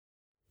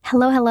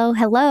Hello, hello,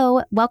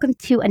 hello. Welcome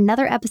to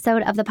another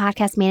episode of the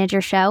Podcast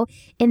Manager Show.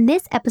 In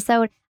this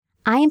episode,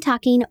 I am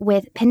talking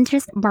with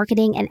Pinterest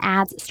marketing and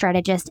ads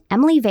strategist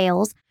Emilee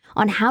Vales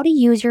on how to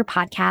use your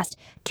podcast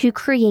to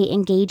create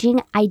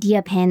engaging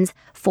idea pins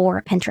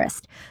for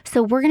Pinterest.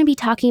 So we're going to be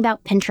talking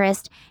about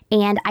Pinterest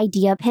and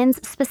idea pins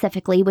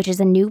specifically, which is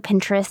a new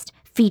Pinterest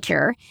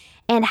feature,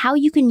 and how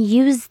you can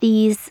use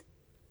these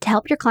to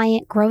help your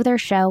client grow their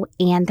show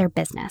and their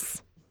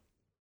business.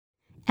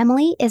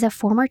 Emilee is a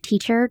former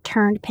teacher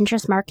turned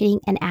Pinterest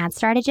marketing and ad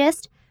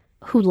strategist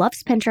who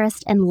loves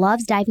Pinterest and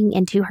loves diving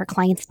into her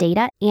clients'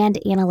 data and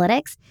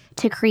analytics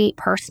to create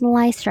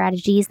personalized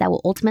strategies that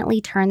will ultimately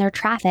turn their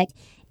traffic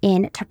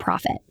into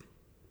profit.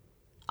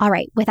 All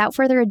right, without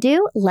further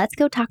ado, let's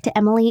go talk to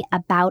Emilee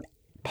about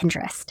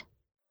Pinterest.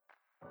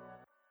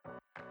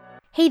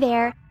 Hey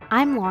there,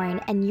 I'm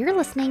Lauren, and you're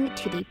listening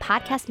to the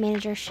Podcast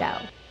Manager Show,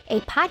 a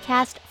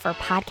podcast for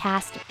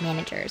podcast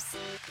managers.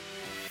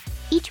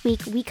 Each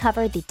week, we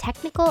cover the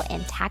technical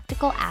and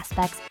tactical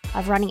aspects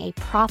of running a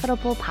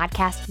profitable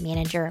podcast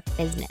manager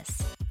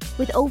business.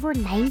 With over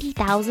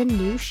 90,000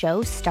 new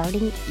shows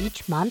starting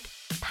each month,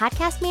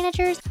 podcast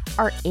managers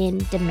are in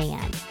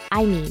demand.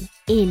 I mean,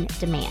 in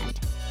demand.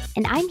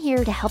 And I'm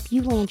here to help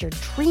you land your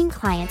dream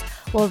clients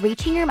while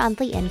reaching your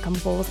monthly income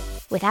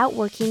goals without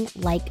working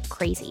like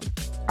crazy.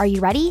 Are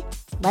you ready?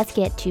 Let's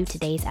get to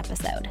today's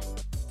episode.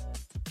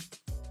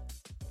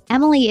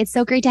 Emilee, it's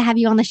so great to have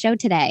you on the show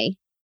today.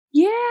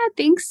 Yeah,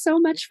 thanks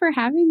so much for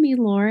having me,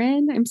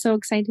 Lauren. I'm so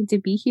excited to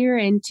be here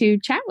and to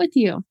chat with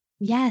you.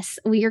 Yes,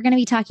 we are going to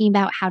be talking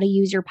about how to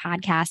use your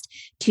podcast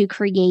to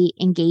create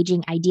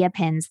engaging idea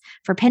pins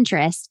for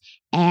Pinterest.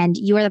 And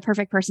you are the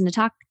perfect person to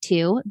talk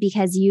to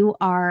because you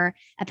are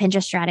a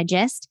Pinterest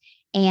strategist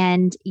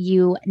and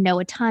you know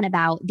a ton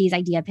about these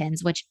idea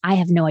pins, which I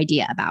have no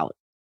idea about.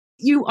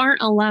 You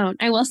aren't alone.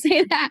 I will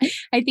say that.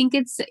 I think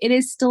it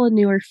is still a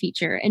newer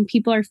feature and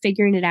people are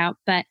figuring it out.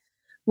 But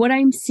what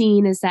I'm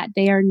seeing is that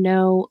they are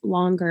no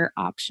longer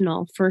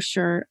optional for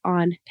sure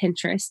on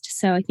Pinterest.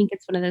 So I think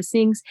it's one of those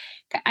things.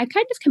 I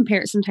kind of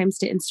compare it sometimes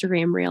to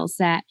Instagram Reels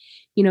that,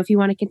 if you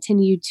want to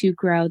continue to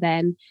grow,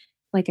 then,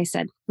 like I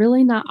said,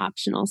 really not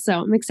optional.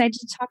 So I'm excited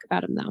to talk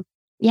about them though.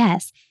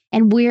 Yes.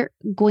 And we're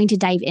going to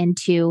dive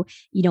into,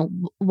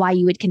 why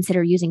you would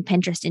consider using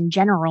Pinterest in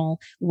general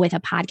with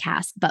a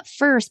podcast. But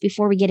first,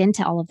 before we get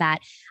into all of that,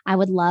 I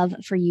would love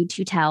for you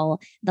to tell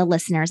the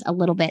listeners a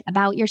little bit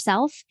about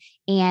yourself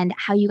and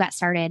how you got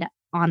started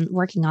on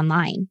working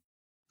online.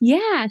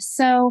 Yeah.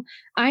 So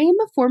I am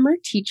a former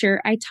teacher.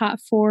 I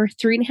taught for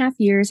 3.5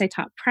 years. I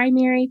taught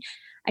primary,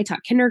 I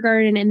taught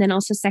kindergarten, and then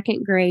also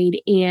second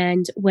grade.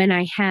 And when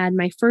I had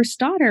my first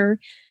daughter,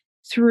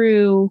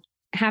 through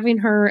having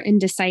her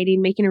and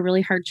making a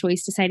really hard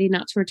choice, deciding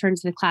not to return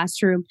to the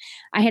classroom,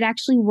 I had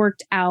actually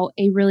worked out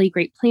a really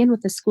great plan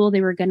with the school. They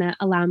were going to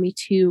allow me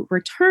to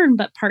return,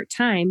 but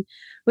part-time,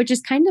 which is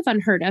kind of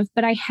unheard of.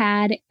 But I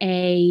had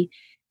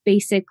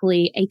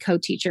basically a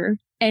co-teacher.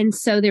 And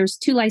so there was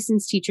 2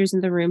 licensed teachers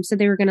in the room. So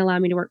they were going to allow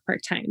me to work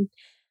part-time.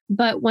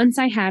 But once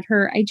I had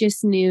her, I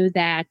just knew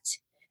that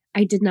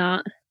I did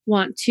not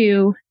want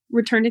to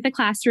return to the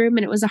classroom,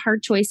 and it was a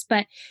hard choice.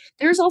 But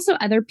there's also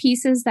other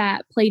pieces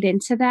that played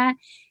into that.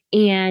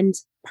 And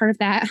part of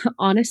that,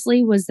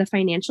 honestly, was the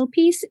financial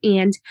piece.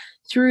 And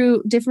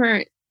through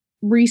different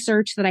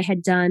research that I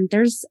had done,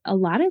 there's a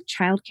lot of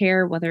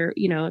childcare, whether,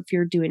 if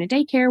you're doing a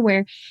daycare,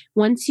 where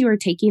once you are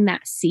taking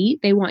that seat,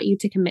 they want you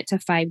to commit to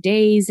 5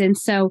 days. And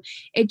so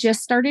it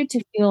just started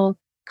to feel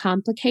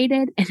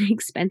complicated and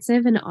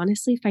expensive. And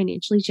honestly,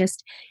 financially,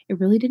 it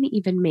really didn't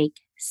even make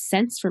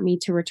sense for me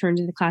to return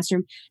to the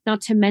classroom.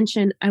 Not to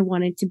mention, I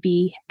wanted to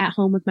be at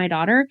home with my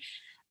daughter.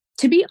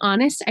 To be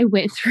honest, I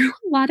went through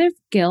a lot of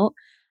guilt.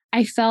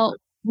 I felt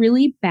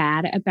really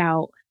bad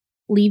about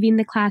leaving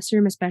the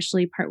classroom,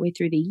 especially partway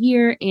through the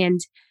year. And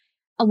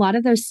a lot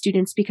of those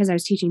students, because I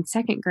was teaching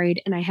second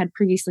grade and I had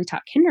previously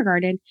taught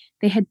kindergarten,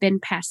 they had been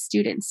past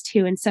students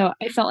too. And so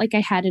I felt like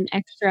I had an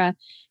extra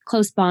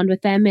close bond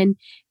with them. And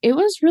it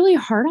was really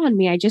hard on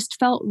me. I just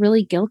felt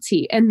really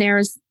guilty. And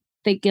there's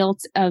the guilt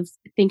of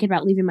thinking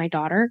about leaving my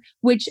daughter,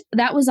 which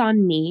that was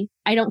on me.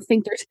 I don't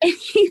think there's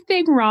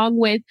anything wrong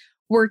with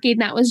working.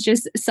 That was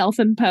just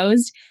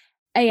self-imposed.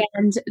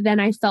 And then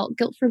I felt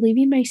guilt for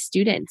leaving my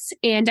students.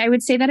 And I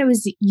would say that it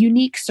was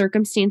unique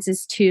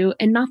circumstances too.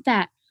 And not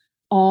that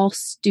all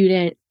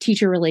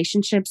student-teacher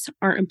relationships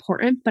are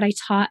important, but I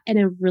taught in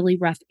a really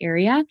rough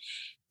area.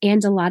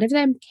 And a lot of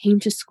them came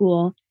to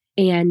school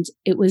and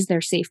it was their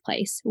safe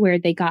place where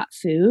they got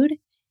food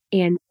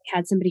and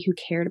had somebody who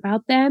cared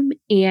about them.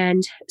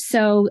 And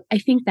so I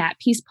think that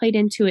piece played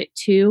into it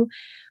too,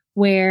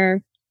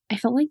 where I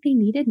felt like they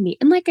needed me.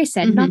 And like I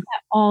said, not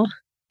that all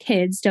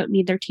kids don't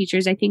need their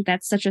teachers. I think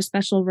that's such a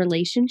special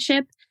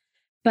relationship,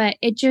 but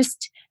it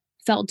just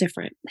felt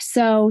different.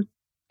 So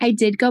I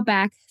did go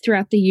back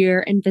throughout the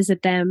year and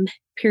visit them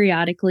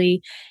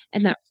periodically,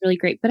 and that was really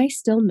great, but I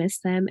still miss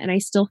them and I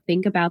still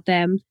think about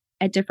them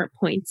at different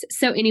points.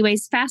 So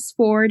anyways, fast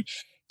forward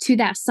to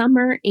that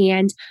summer,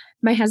 and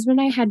my husband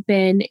and I had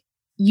been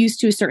used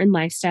to a certain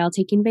lifestyle,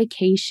 taking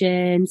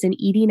vacations and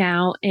eating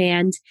out.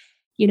 And,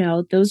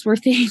 those were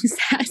things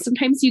that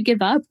sometimes you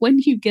give up when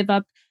you give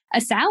up a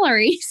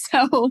salary.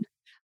 So,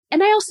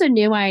 and I also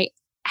knew I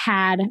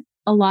had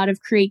a lot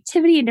of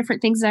creativity and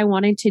different things that I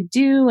wanted to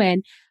do.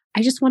 And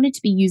I just wanted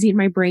to be using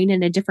my brain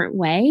in a different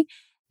way.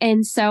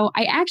 And so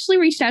I actually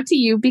reached out to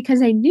you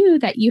because I knew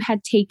that you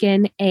had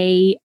taken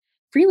a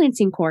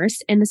freelancing course.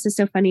 And this is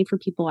so funny for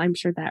people I'm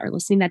sure that are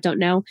listening that don't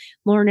know.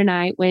 Lauren and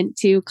I went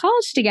to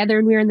college together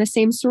and we were in the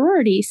same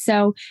sorority.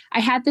 So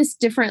I had this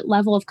different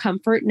level of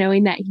comfort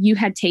knowing that you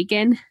had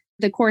taken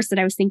the course that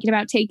I was thinking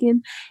about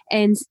taking.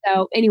 And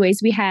so anyways,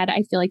 we had,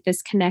 I feel like,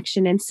 this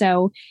connection. And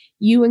so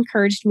you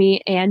encouraged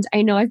me. And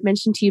I know I've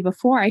mentioned to you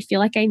before, I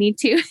feel like I need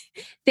to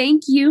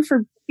thank you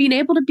for being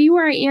able to be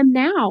where I am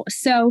now.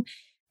 So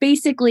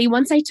basically,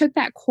 once I took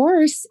that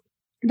course,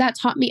 that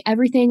taught me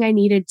everything I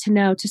needed to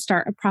know to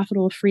start a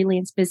profitable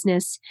freelance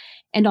business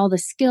and all the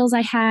skills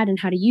I had and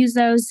how to use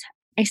those.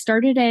 I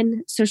started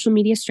in social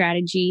media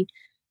strategy,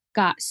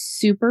 got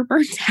super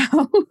burnt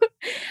out,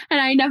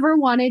 and I never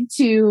wanted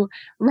to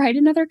write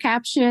another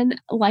caption,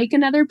 like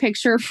another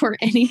picture for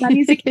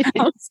anybody's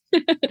account.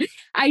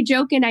 I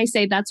joke and I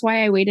say that's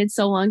why I waited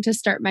so long to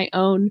start my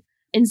own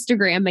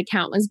Instagram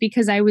account, was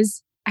because I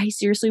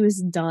seriously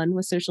was done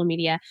with social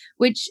media,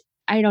 which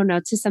I don't know,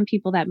 to some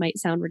people that might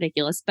sound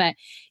ridiculous, but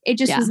it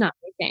just was not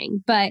my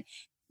thing. But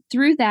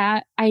through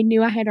that, I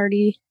knew I had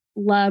already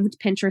loved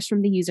Pinterest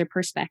from the user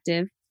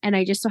perspective. And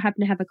I just so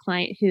happened to have a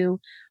client who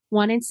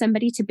wanted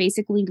somebody to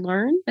basically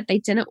learn, but they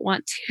didn't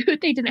want to,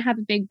 they didn't have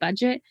a big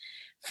budget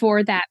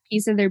for that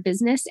piece of their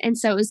business. And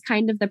so it was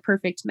kind of the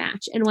perfect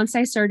match. And once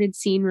I started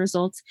seeing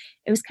results,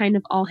 it was kind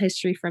of all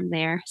history from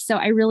there. So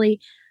I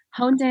really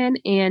honed in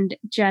and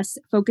just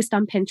focused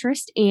on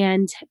Pinterest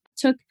and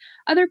took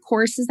other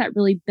courses that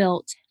really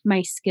built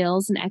my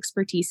skills and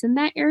expertise in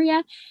that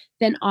area,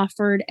 then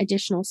offered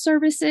additional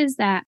services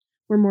that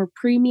were more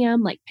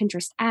premium, like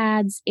Pinterest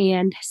ads.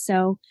 And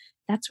so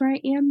that's where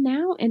I am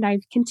now. And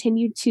I've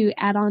continued to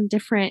add on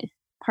different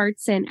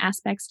parts and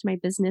aspects to my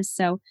business.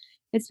 So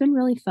it's been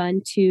really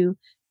fun to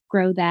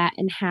grow that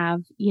and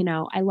have,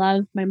 I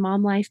love my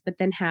mom life, but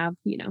then have,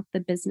 the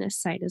business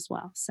side as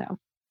well. So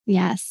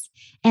yes.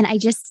 And I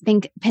just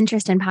think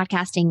Pinterest and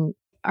podcasting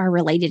are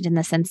related in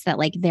the sense that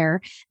like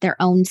they're their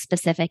own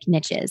specific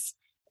niches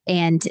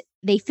and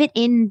they fit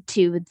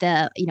into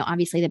the,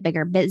 obviously the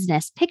bigger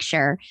business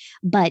picture,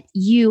 but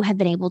you have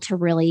been able to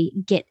really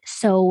get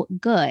so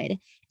good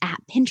at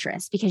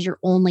Pinterest because you're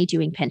only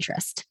doing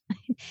Pinterest.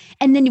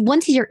 And then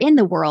once you're in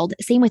the world,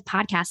 same with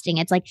podcasting,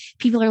 it's like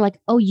people are like,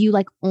 oh, you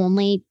like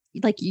only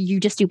like you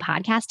just do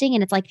podcasting.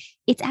 And it's like,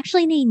 it's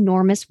actually an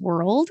enormous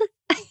world.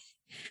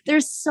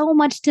 There's so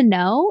much to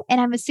know. And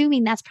I'm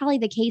assuming that's probably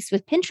the case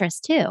with Pinterest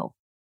too.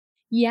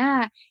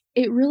 yeah,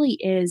 it really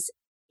is.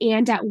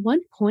 And at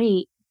one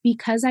point,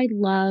 because I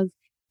love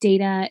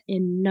data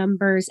and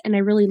numbers and I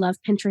really love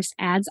Pinterest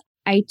ads,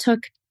 I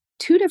took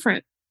 2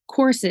 different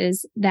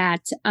courses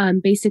that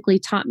basically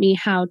taught me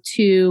how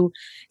to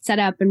set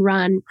up and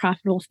run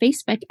profitable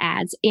Facebook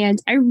ads. And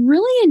I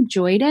really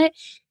enjoyed it.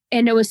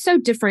 And it was so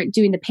different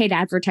doing the paid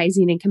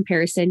advertising in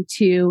comparison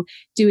to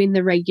doing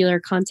the regular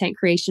content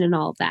creation and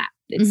all of that.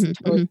 It's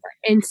totally different.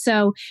 And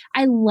so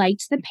I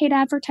liked the paid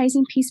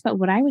advertising piece, but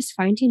what I was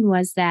finding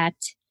was that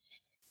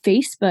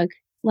Facebook,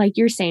 like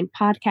you're saying,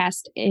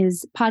 podcasting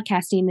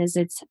is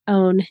its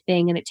own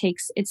thing and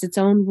it's its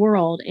own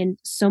world and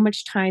so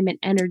much time and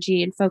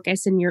energy and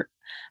focus. And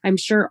I'm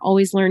sure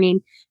always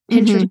learning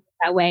Pinterest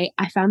that way.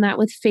 I found that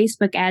with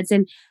Facebook ads.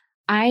 And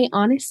I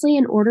honestly,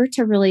 in order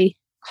to really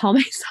call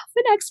myself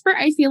an expert,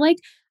 I feel like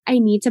I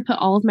need to put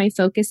all of my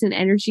focus and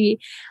energy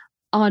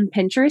on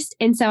Pinterest.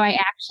 And so I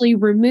actually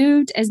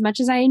removed as much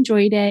as I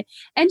enjoyed it.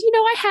 And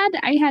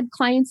I had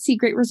clients see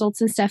great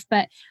results and stuff,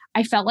 but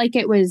I felt like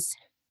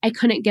I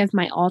couldn't give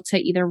my all to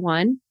either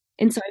one.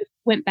 And so I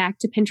went back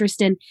to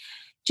Pinterest, and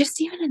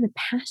just even in the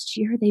past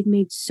year, they've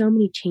made so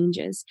many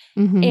changes.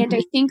 And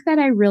I think that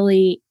I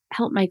really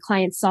helped my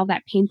clients solve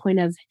that pain point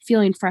of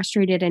feeling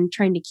frustrated and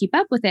trying to keep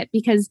up with it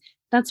because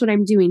that's what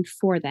I'm doing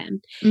for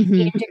them.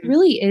 And it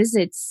really is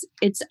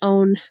its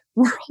own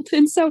world.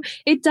 And so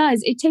it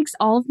takes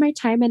all of my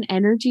time and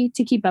energy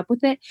to keep up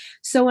with it.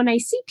 So when I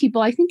see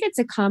people, I think it's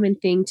a common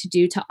thing to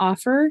do to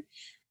offer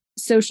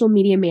social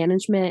media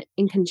management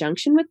in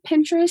conjunction with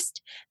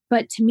Pinterest.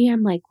 But to me,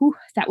 I'm like, ooh,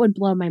 that would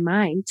blow my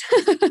mind.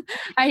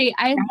 I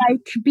like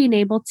being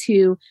able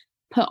to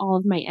put all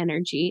of my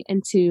energy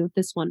into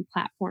this one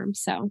platform.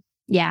 So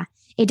yeah,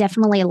 it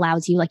definitely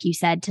allows you, like you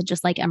said, to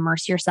just like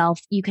immerse yourself.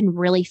 You can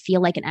really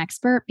feel like an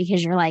expert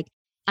because you're like,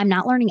 I'm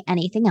not learning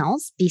anything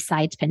else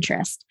besides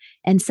Pinterest.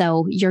 And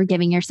so you're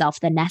giving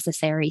yourself the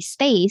necessary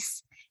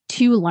space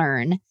to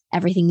learn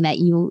everything that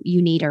you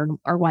need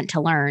or want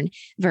to learn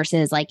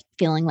versus like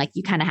feeling like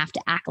you kind of have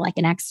to act like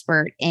an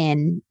expert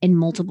in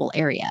multiple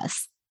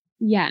areas.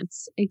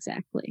 Yes,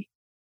 exactly.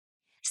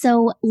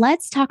 So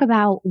let's talk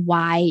about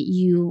why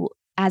you,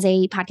 as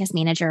a podcast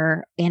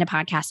manager and a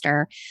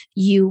podcaster,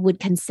 you would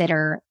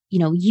consider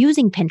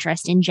using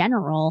Pinterest in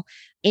general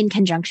in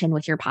conjunction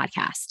with your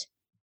podcast?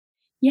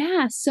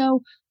 Yeah.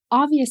 So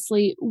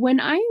obviously, when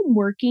I am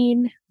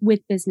working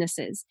with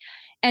businesses,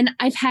 and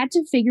I've had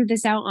to figure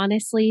this out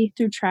honestly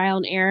through trial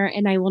and error,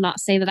 and I will not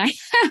say that I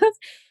have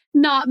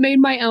not made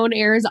my own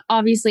errors.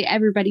 Obviously,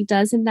 everybody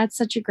does. And that's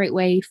such a great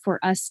way for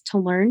us to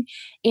learn.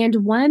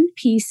 And one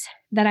piece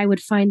that I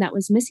would find that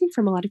was missing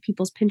from a lot of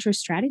people's Pinterest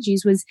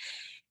strategies was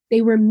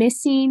they were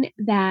missing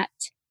that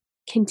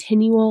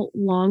continual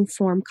long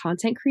form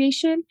content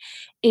creation.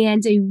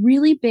 And a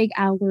really big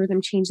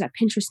algorithm change that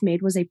Pinterest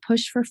made was a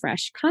push for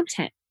fresh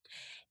content.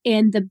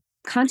 And the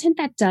content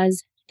that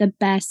does the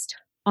best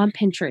on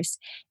Pinterest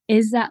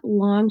is that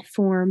long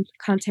form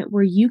content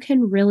where you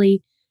can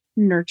really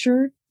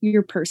nurture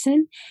your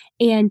person.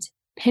 And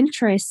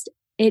Pinterest,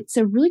 it's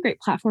a really great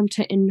platform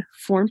to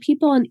inform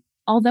people. And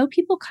although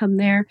people come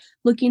there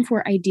looking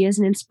for ideas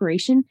and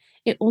inspiration,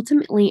 it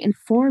ultimately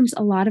informs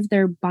a lot of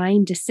their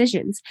buying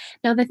decisions.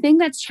 Now, the thing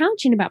that's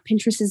challenging about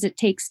Pinterest is it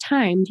takes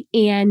time,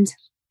 and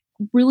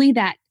really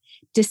that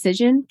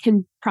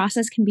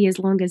process can be as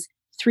long as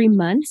 3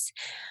 months.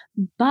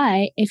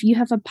 But if you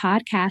have a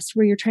podcast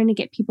where you're trying to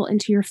get people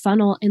into your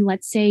funnel, and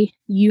let's say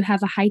you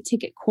have a high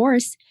ticket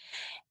course,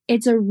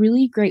 it's a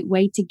really great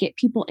way to get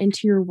people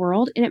into your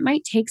world. And it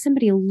might take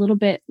somebody a little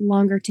bit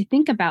longer to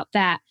think about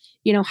that,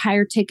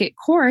 higher ticket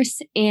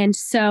course. And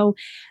so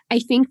I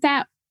think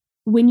that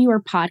when you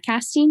are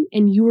podcasting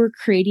and you are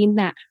creating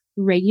that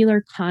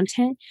regular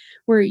content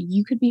where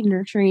you could be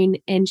nurturing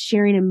and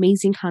sharing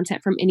amazing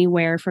content from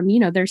anywhere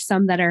there's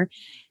some that are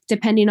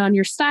depending on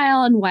your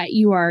style and what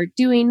you are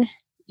doing,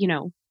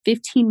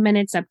 15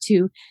 minutes up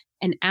to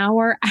an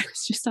hour. I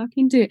was just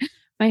talking to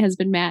my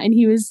husband, Matt, and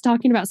he was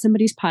talking about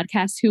somebody's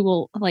podcast who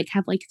will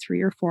have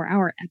 3 or 4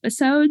 hour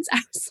episodes.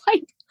 I was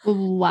like,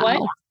 wow.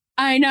 What?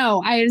 I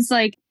know. I was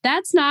like,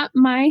 that's not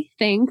my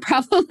thing,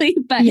 probably.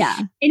 But yeah.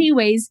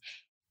 Anyways,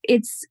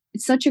 it's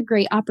such a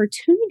great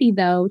opportunity,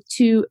 though,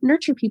 to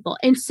nurture people.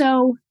 And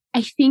so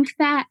I think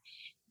that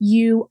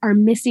you are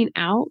missing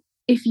out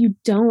if you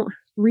don't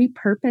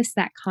repurpose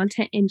that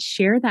content and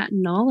share that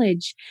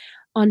knowledge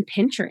on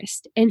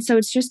Pinterest. And so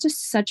it's just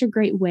such a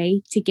great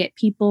way to get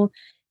people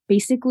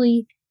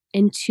basically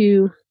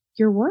into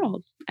your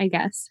world, I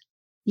guess.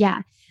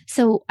 Yeah.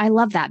 So I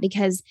love that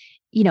because,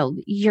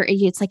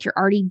 it's like you're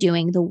already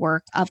doing the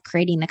work of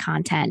creating the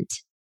content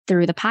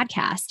through the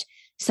podcast.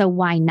 So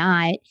why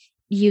not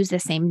use the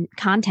same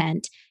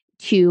content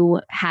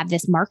to have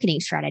this marketing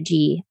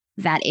strategy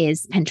that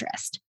is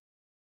Pinterest?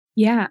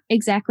 Yeah,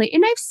 exactly.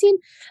 And I've seen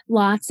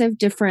lots of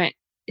different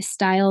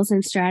styles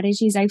and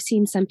strategies. I've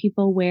seen some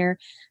people where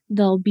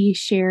they'll be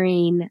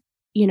sharing,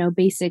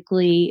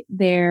 basically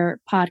their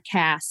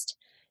podcast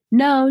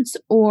notes,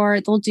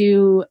 or they'll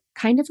do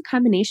kind of a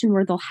combination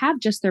where they'll have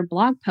just their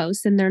blog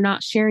posts and they're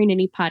not sharing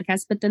any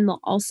podcasts, but then they'll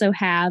also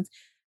have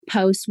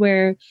posts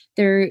where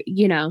they're,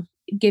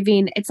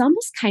 giving, it's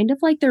almost kind of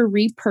like they're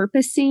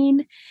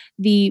repurposing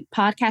the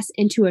podcast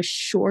into a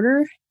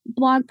shorter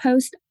blog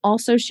post,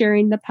 also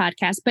sharing the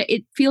podcast, but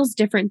it feels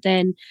different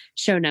than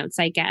show notes,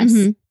 I guess.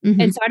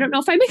 And so I don't know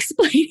if I'm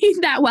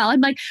explaining that well.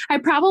 I'm like, I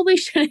probably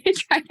shouldn't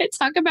try to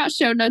talk about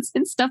show notes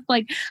and stuff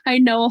like I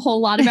know a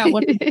whole lot about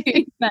what I'm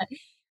doing, but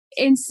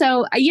and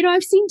so,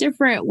 I've seen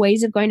different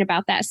ways of going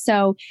about that.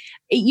 So,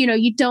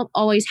 you don't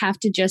always have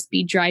to just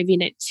be driving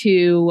it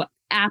to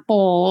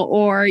Apple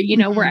or,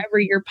 wherever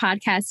your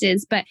podcast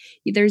is, but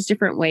there's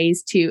different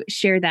ways to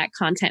share that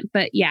content.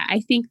 But yeah, I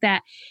think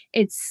that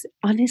it's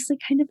honestly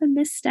kind of a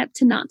misstep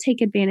to not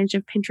take advantage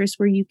of Pinterest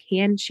where you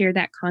can share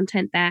that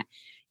content that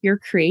you're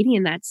creating.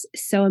 And that's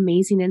so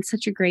amazing and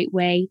such a great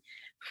way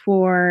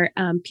for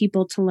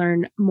people to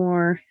learn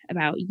more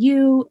about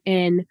you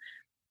and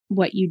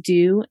what you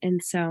do.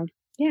 And so,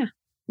 yeah.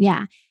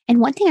 Yeah.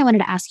 And one thing I wanted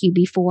to ask you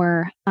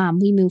before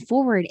we move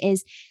forward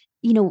is,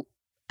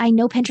 I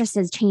know Pinterest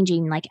is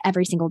changing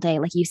every single day,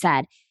 like you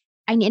said.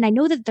 And I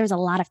know that there's a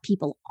lot of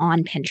people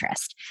on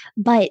Pinterest,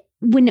 but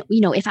when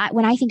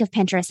I think of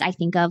Pinterest, I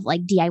think of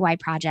DIY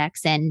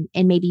projects and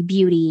maybe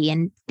beauty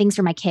and things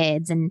for my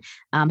kids and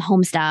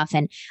home stuff.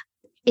 And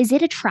is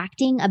it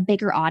attracting a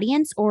bigger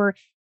audience, or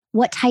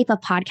what type of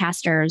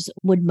podcasters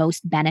would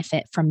most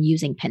benefit from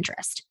using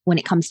Pinterest when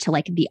it comes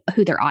to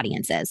who their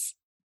audience is?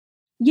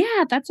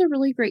 Yeah, that's a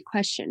really great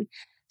question.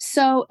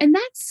 So, and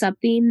that's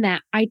something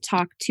that I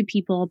talk to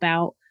people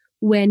about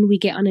when we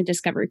get on a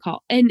discovery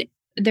call. And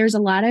there's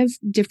a lot of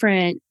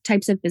different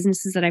types of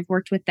businesses that I've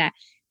worked with that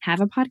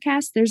have a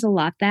podcast. There's a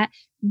lot that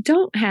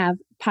don't have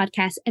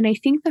podcasts. And I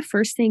think the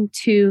first thing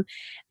to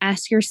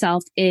ask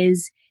yourself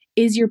is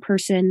your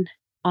person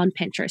on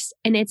Pinterest?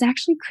 And it's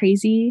actually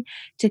crazy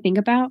to think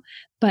about,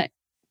 but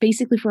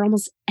basically for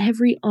almost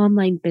every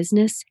online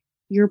business,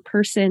 your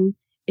person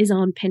is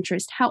on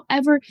Pinterest.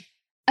 However,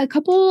 a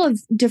couple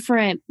of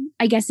different,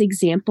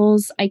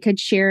 examples I could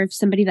share of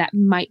somebody that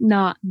might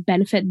not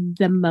benefit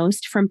the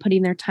most from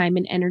putting their time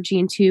and energy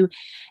into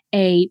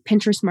a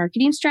Pinterest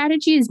marketing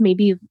strategy is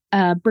maybe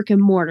brick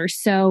and mortar.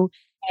 So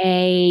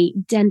a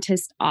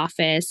dentist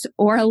office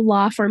or a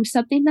law firm,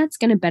 something that's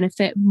going to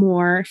benefit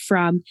more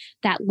from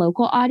that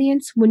local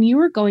audience. When you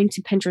were going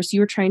to Pinterest,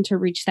 you were trying to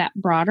reach that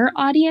broader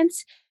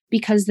audience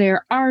because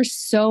there are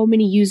so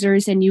many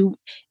users and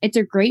it's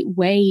a great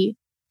way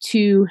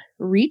to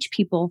reach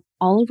people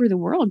all over the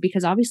world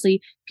because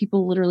obviously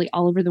people literally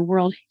all over the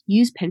world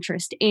use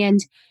Pinterest, and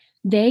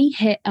they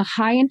hit a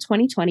high in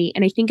 2020.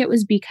 And I think it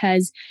was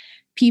because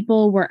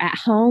people were at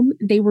home.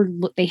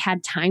 They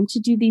had time to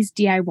do these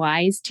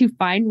DIYs, to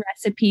find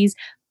recipes,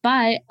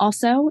 but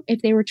also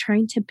if they were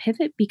trying to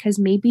pivot because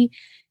maybe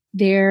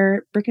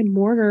their brick and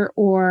mortar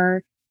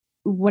or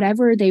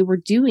whatever they were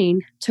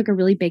doing took a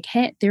really big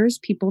hit. There's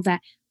people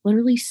that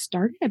literally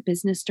started a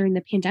business during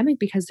the pandemic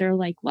because they're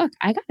like, look,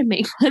 I got to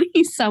make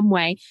money some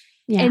way.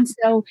 Yeah. And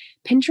so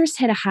Pinterest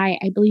hit a high,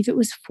 I believe it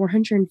was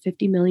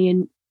 450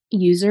 million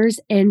users.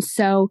 And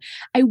so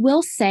I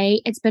will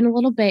say it's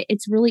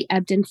really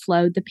ebbed and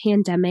flowed. The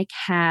pandemic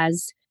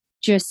has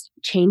just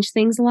changed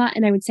things a lot.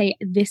 And I would say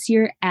this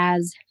year,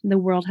 as the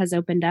world has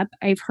opened up,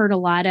 I've heard a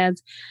lot of,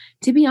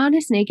 to be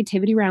honest,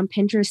 negativity around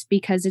Pinterest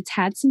because it's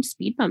had some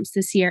speed bumps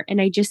this year. And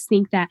I just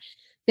think that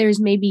there's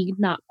maybe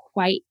not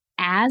quite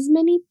as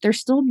many. There's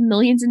still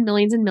millions and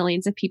millions and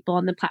millions of people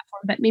on the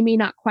platform, but maybe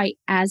not quite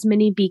as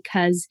many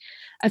because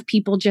of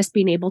people just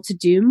being able to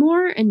do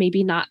more and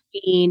maybe not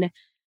being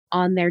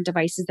on their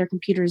devices, their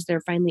computers.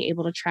 They're finally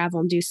able to travel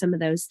and do some of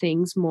those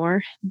things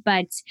more.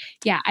 But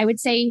yeah, I would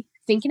say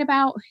thinking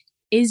about,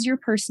 is your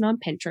person on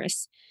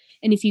Pinterest?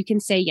 And if you can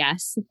say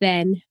yes,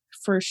 then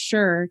for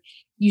sure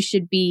you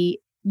should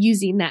be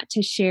using that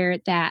to share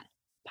that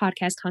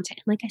podcast content.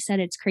 And like I said,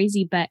 it's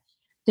crazy, but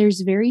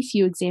there's very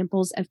few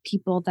examples of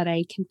people that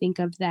I can think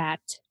of that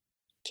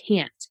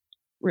can't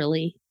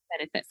really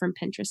benefit from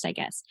Pinterest, I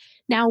guess.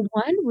 Now,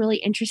 one really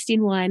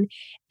interesting one,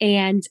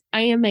 and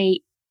I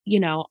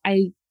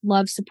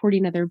love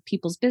supporting other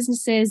people's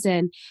businesses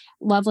and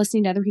love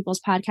listening to other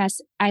people's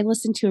podcasts. I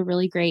listened to a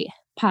really great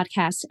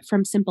podcast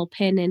from Simple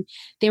Pin, and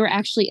they were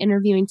actually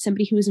interviewing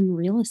somebody who was in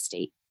real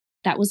estate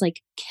that was like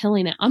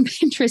killing it on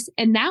Pinterest.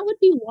 And that would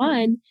be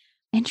one.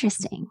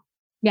 Interesting.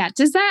 Yeah.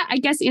 Does that, I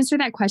guess, answer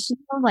that question?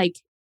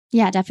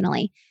 Yeah,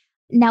 definitely.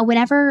 Now,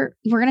 whenever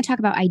we're going to talk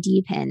about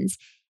ID pins,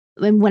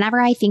 and whenever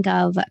I think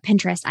of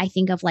Pinterest, I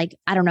think of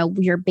I don't know,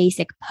 your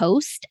basic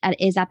post.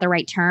 Is that the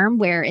right term?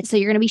 So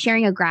you're going to be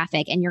sharing a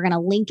graphic and you're going to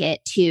link it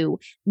to,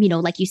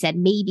 like you said,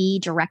 maybe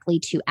directly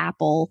to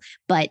Apple,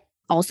 but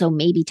also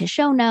maybe to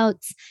show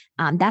notes.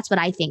 That's what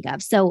I think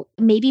of. So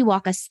maybe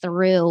walk us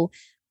through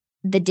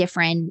the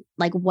different,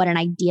 what an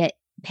idea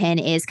pin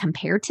is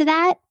compared to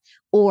that,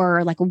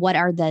 or what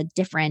are the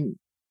different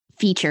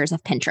features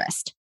of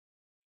Pinterest?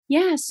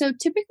 Yeah. So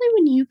typically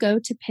when you go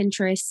to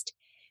Pinterest,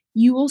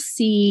 you will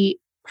see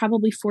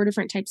probably 4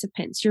 different types of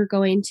pins. You're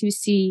going to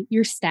see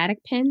your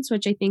static pins,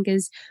 which I think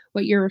is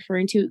what you're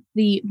referring to,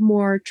 the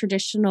more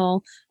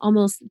traditional,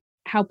 almost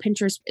how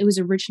Pinterest it was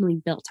originally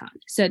built on.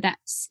 So that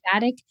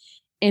static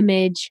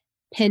image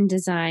pin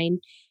design,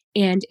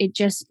 and it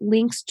just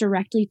links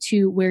directly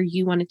to where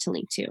you want it to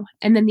link to.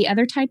 And then the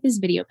other type is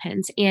video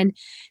pins. And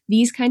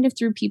these kind of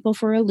threw people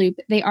for a loop.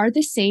 They are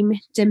the same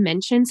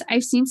dimensions.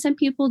 I've seen some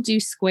people do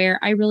square.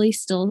 I really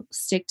still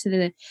stick to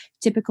the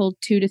typical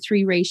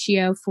 2-to-3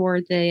 ratio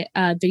for the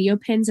video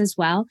pins as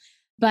well.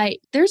 But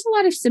there's a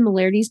lot of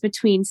similarities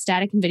between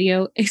static and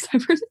video,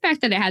 except for the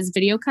fact that it has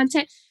video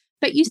content.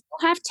 But you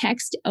still have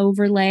text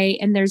overlay,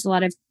 and there's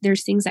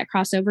things that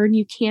cross over, and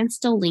you can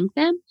still link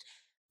them.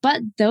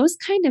 But those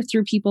kind of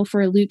threw people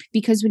for a loop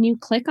because when you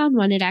click on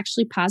one, it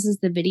actually pauses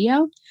the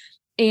video.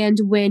 And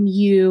when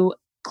you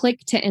click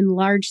to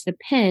enlarge the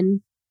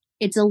pin,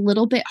 it's a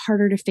little bit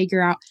harder to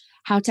figure out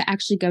how to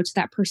actually go to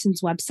that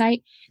person's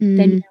website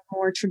than your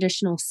more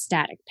traditional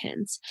static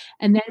pins.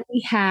 And then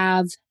we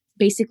have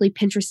basically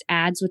Pinterest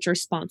ads, which are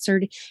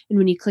sponsored. And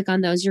when you click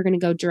on those, you're going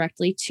to go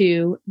directly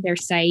to their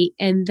site.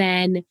 And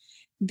then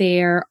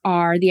there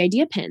are the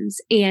idea pins.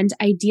 And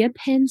idea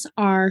pins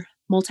are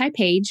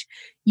multi-page.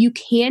 You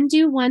can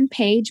do one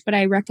page, but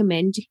I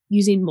recommend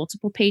using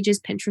multiple pages.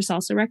 Pinterest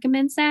also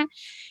recommends that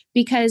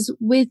because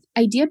with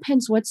idea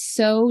pins, what's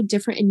so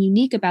different and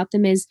unique about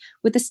them is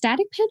with a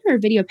static pin or a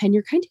video pin,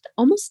 you're kind of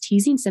almost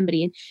teasing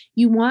somebody and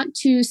you want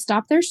to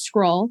stop their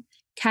scroll,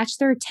 catch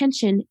their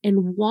attention,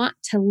 and want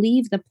to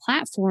leave the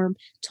platform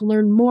to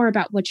learn more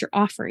about what you're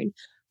offering.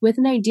 With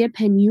an idea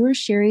pin, you are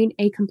sharing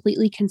a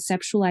completely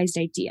conceptualized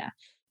idea.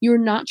 You're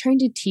not trying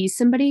to tease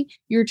somebody.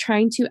 You're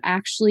trying to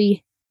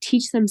actually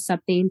teach them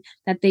something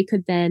that they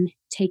could then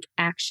take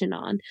action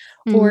on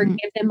or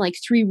give them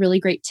 3 really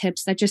great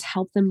tips that just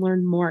help them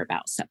learn more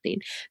about something.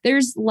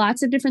 There's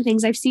lots of different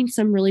things. I've seen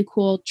some really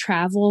cool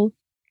travel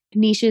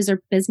niches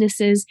or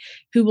businesses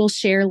who will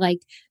share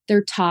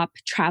their top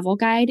travel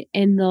guide,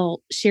 and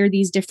they'll share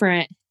these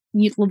different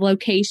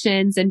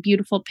locations and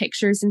beautiful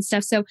pictures and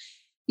stuff. So,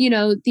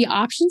 the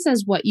options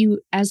as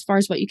far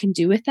as what you can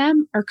do with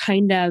them are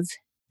kind of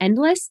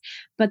endless.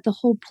 But the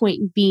whole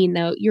point being,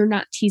 though, you're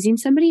not teasing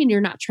somebody and you're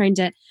not trying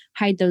to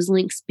hide those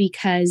links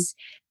because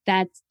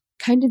that's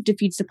kind of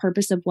defeats the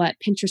purpose of what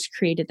Pinterest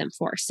created them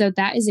for. So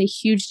that is a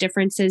huge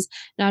difference, is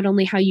not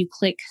only how you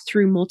click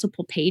through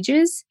multiple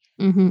pages,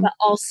 Mm-hmm. but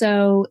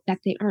also that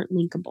they aren't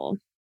linkable.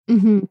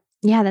 Mm-hmm.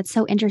 Yeah, that's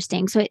so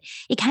interesting. So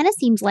it kind of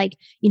seems like,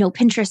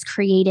 Pinterest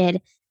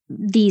created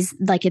these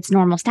like its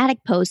normal static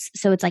posts.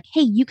 So it's like,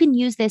 hey, you can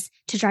use this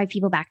to drive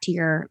people back to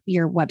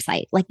your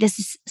website. Like this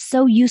is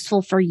so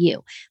useful for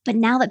you. But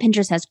now that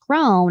Pinterest has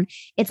grown,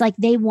 it's like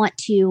they want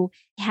to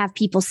have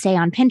people stay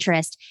on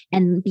Pinterest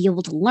and be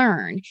able to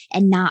learn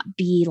and not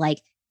be like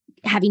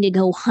having to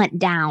go hunt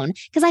down.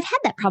 Because I've had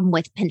that problem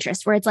with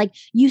Pinterest where it's like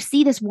you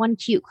see this one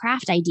cute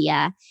craft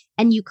idea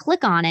and you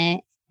click on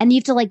it and you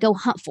have to like go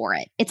hunt for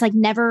it. It's like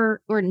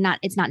never, or not,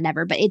 it's not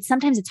never, but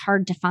sometimes it's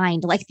hard to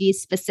find like the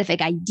specific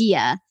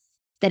idea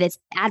that it's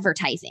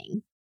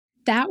advertising.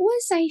 That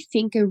was, I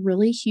think, a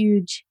really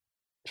huge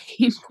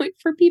pain point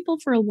for people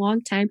for a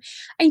long time.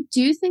 I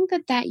do think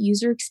that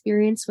user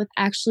experience with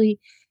actually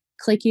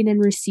clicking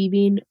and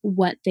receiving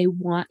what they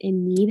want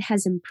and need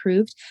has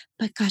improved.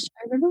 But gosh,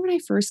 I remember when I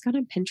first got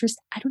on Pinterest,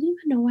 I don't even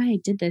know why I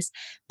did this,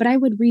 but I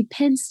would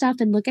repin stuff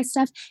and look at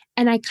stuff.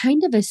 And I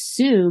kind of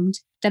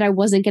assumed that I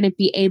wasn't going to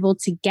be able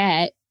to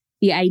get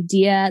the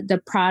idea, the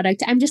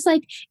product. I'm just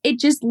like, it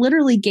just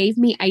literally gave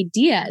me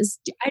ideas.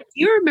 Do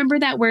you remember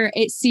that, where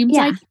it seems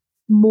Yeah. like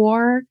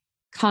more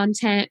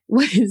content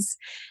was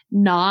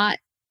not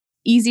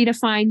easy to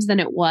find than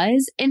it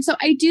was? And so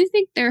I do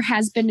think there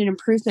has been an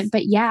improvement.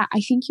 But yeah,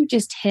 I think you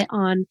just hit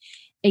on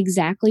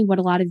exactly what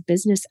a lot of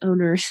business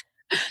owners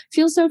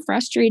feel so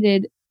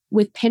frustrated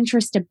with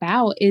Pinterest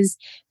about, is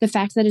the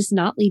fact that it's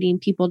not leading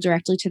people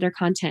directly to their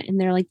content. And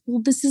they're like,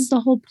 well, this is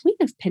the whole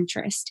point of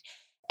Pinterest.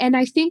 And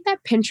I think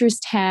that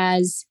Pinterest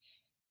has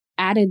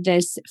added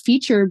this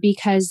feature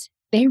because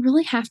they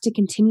really have to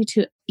continue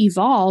to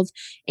evolve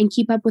and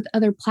keep up with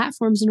other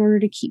platforms in order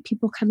to keep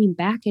people coming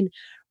back. And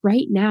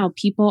right now,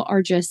 people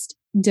are just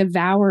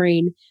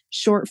devouring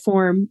short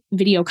form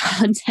video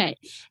content.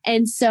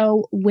 And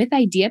so with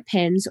idea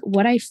pins,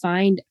 what I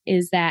find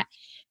is that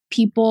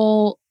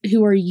people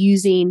who are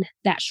using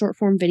that short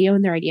form video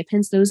in their idea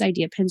pins, those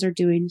idea pins are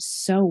doing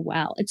so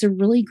well. It's a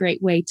really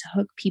great way to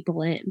hook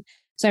people in.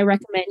 So I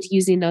recommend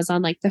using those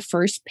on like the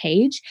first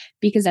page,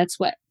 because that's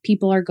what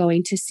people are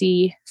going to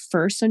see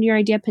first on your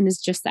idea pin,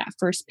 is just that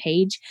first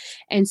page.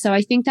 And so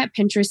I think that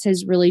Pinterest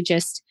has really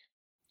just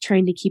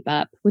trying to keep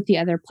up with the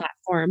other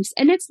platforms.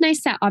 And it's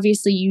nice that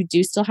obviously you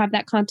do still have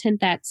that content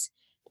that's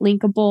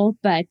linkable.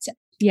 But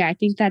yeah, I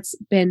think that's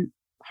been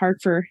hard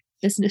for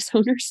business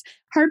owners.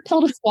 Hard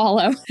pill to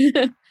swallow.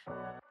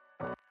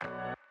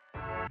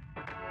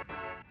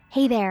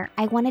 Hey there,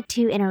 I wanted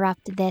to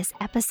interrupt this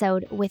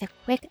episode with a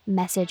quick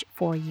message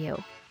for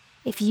you.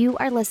 If you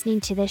are listening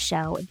to this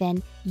show,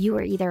 then you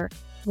are either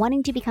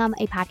wanting to become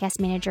a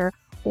podcast manager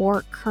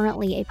or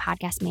currently a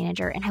podcast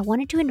manager. And I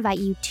wanted to invite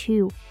you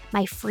to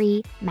my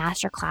free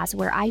masterclass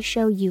where I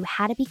show you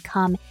how to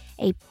become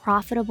a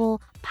profitable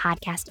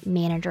podcast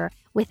manager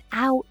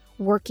without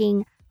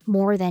working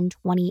more than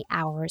 20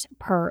 hours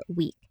per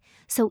week.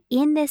 So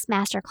in this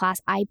masterclass,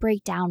 I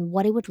break down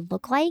what it would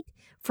look like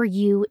for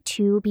you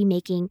to be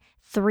making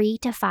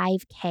 $3,000 to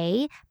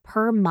 $5,000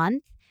 per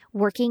month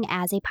working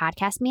as a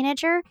podcast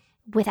manager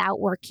without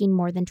working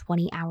more than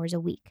 20 hours a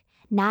week.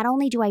 Not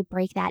only do I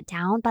break that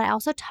down, but I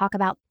also talk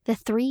about the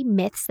 3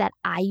 myths that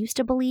I used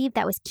to believe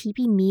that was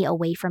keeping me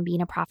away from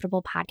being a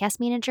profitable podcast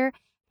manager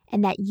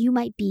and that you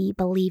might be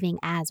believing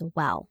as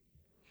well.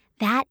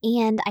 That,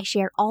 and I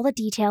share all the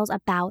details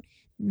about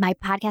my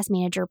podcast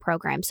manager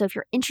program. So if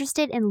you're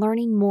interested in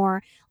learning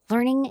more,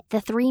 learning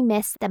the 3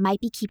 myths that might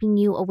be keeping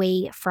you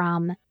away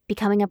from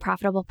becoming a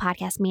profitable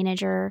podcast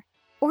manager,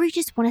 or you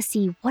just want to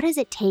see what does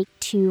it take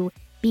to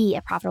be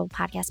a profitable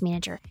podcast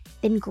manager,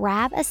 then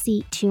grab a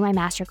seat to my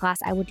masterclass.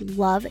 I would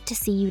love to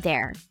see you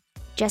there.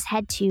 Just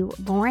head to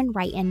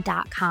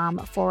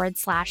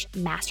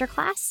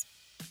laurenwrighton.com/masterclass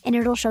and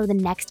it'll show the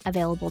next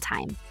available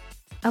time.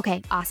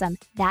 Okay, awesome.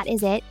 That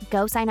is it.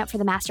 Go sign up for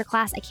the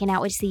masterclass. I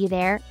cannot wait to see you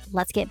there.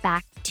 Let's get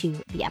back to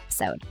the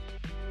episode.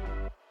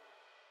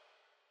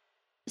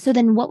 So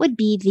then what would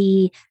be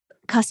the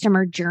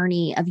customer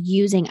journey of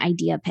using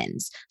idea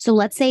pins? So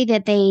let's say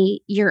that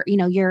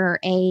you're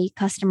a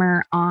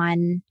customer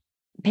on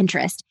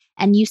Pinterest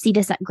and you see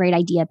this great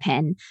idea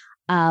pin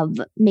of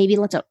maybe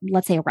let's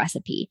say a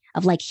recipe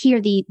of like,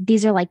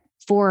 these are like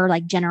 4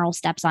 like general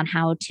steps on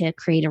how to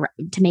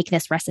to make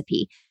this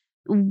recipe.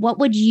 What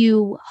would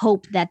you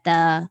hope that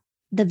the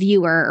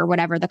viewer or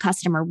whatever the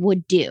customer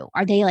would do?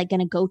 Are they like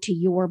going to go to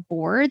your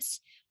boards,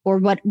 or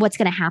what's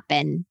going to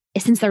happen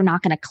since they're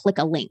not going to click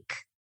a link?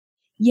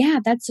 Yeah,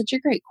 that's such a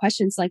great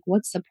question. It's like,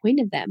 what's the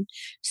point of them?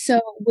 So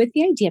with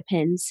the idea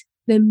pins,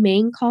 the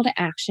main call to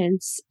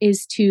actions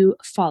is to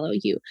follow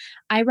you.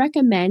 I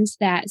recommend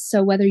that.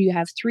 So whether you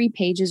have 3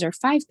 pages or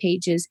 5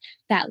 pages,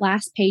 that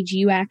last page,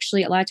 you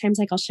actually, a lot of times,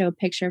 like I'll show a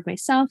picture of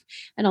myself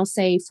and I'll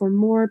say, for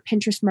more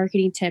Pinterest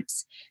marketing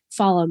tips,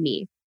 follow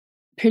me.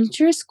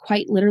 Pinterest,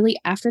 quite literally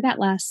after that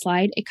last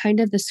slide,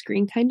 the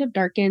screen kind of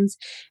darkens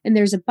and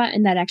there's a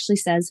button that actually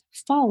says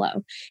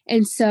follow.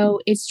 And so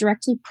it's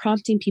directly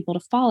prompting people to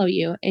follow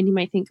you. And you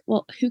might think,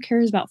 well, who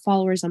cares about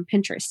followers on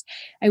Pinterest?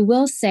 I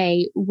will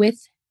say,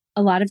 with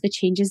a lot of the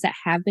changes that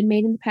have been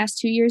made in the past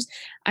 2 years,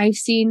 I've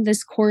seen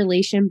this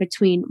correlation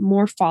between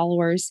more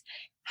followers,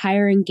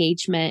 higher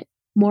engagement,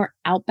 more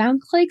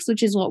outbound clicks,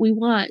 which is what we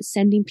want,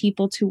 sending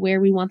people to where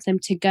we want them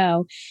to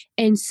go.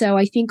 And so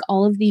I think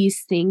all of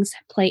these things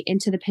play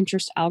into the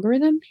Pinterest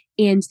algorithm,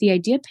 and the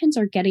idea pins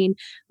are getting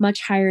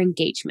much higher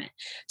engagement.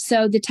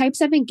 So the types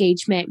of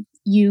engagement,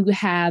 you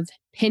have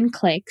pin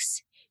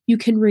clicks. You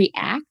can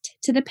react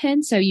to the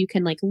pin. So you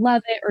can like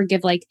love it or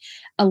give like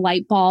a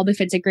light bulb if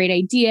it's a great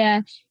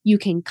idea. You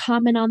can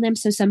comment on them.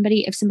 So if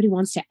somebody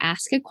wants to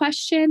ask a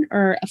question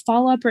or a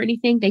follow-up or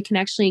anything, they can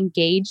actually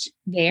engage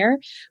there,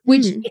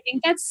 which I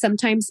think that's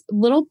sometimes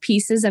little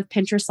pieces of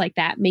Pinterest like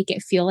that make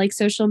it feel like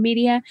social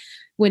media,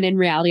 when in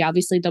reality,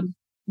 obviously the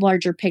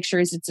larger picture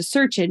is it's a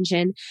search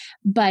engine.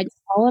 But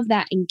all of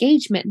that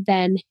engagement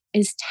then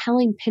is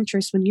telling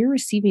Pinterest, when you're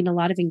receiving a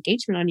lot of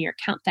engagement on your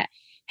account, that,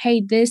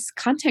 hey, this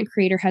content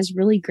creator has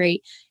really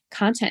great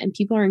content and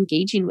people are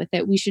engaging with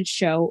it, we should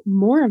show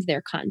more of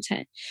their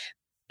content.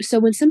 So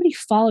when somebody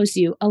follows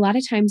you, a lot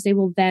of times they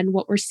will then,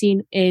 what we're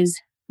seeing is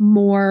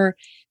more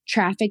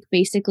traffic,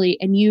 basically.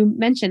 And you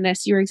mentioned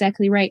this, you're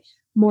exactly right,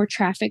 more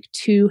traffic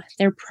to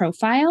their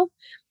profile.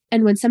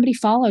 And when somebody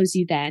follows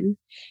you, then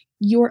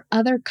your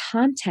other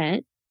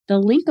content, the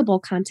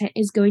linkable content,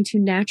 is going to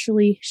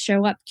naturally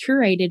show up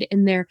curated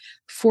in their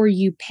For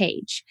You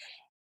page.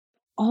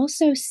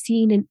 Also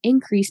seen an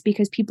increase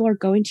because people are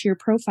going to your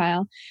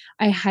profile.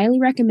 I highly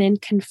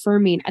recommend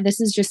confirming, this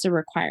is just a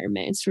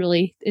requirement.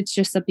 It's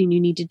just something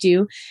you need to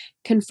do,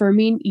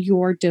 confirming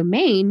your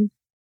domain,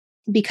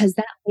 because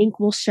that link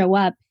will show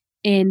up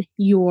in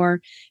your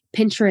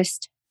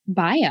Pinterest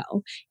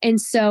bio. And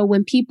so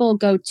when people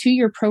go to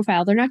your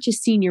profile, they're not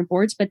just seeing your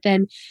boards, but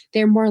then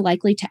they're more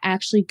likely to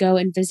actually go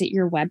and visit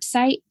your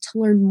website to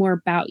learn more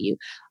about you.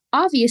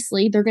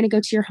 Obviously, they're going to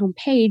go to your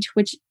homepage,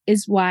 which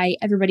is why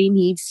everybody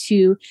needs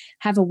to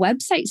have a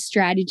website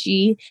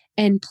strategy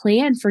and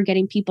plan for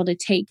getting people to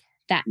take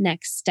that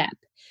next step.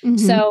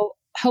 So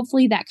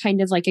hopefully that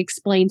kind of like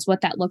explains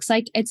what that looks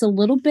like. It's a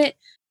little bit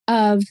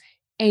of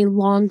a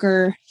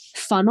longer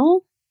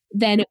funnel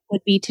than it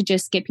would be to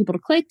just get people to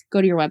click,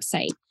 go to your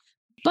website.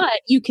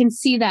 But you can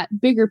see that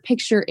bigger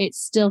picture, it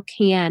still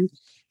can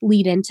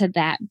lead into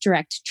that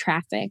direct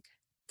traffic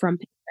from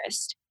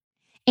Pinterest.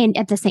 And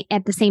at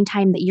the same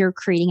time that you're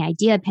creating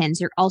idea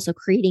pins, you're also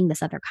creating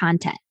this other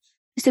content.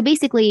 So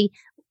basically,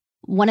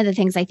 one of the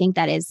things I think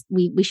that is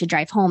we should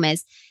drive home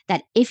is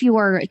that if you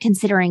are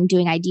considering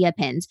doing idea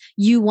pins,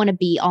 you want to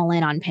be all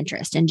in on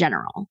Pinterest in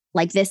general.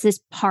 Like, this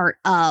is part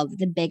of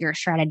the bigger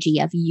strategy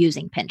of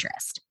using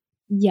Pinterest.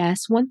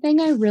 Yes, one thing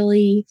I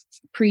really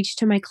preach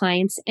to my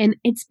clients, and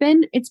it's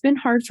been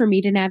hard for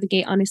me to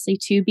navigate, honestly,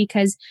 too,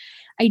 because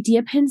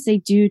idea pins, they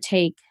do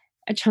take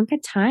a chunk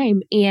of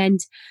time. And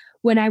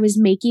when I was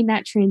making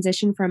that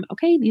transition from,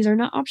 okay, these are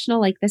not optional,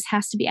 like this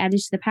has to be added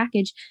to the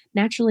package,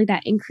 naturally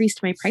that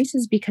increased my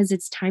prices because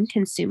it's time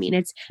consuming.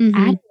 It's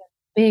adding a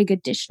big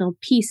additional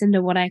piece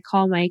into what I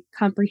call my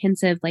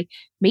comprehensive like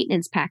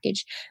maintenance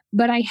package.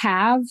 But I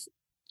have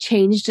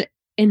changed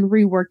and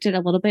reworked it a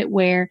little bit,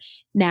 where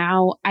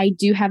now I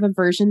do have a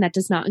version that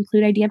does not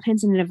include idea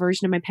pins and a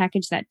version of my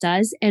package that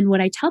does. And what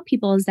I tell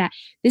people is that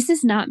this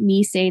is not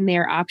me saying they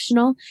are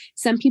optional.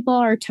 Some people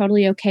are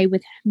totally okay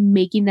with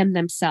making them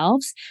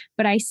themselves.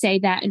 But I say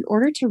that in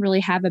order to really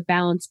have a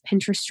balanced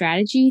Pinterest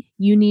strategy,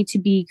 you need to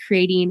be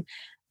creating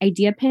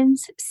idea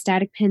pins,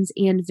 static pins,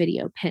 and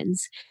video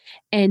pins.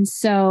 And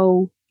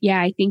so,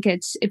 yeah, I think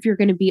if you're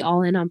going to be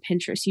all in on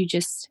Pinterest, you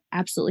just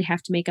absolutely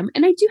have to make them.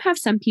 And I do have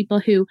some people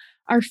who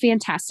are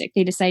fantastic.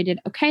 They decided,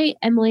 okay,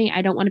 Emilee,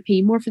 I don't want to pay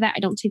you more for that. I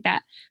don't take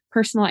that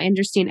personal. I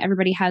understand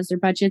everybody has their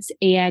budgets,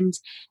 and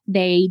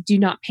they do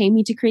not pay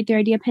me to create their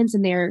idea pins.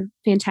 And they're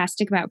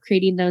fantastic about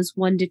creating those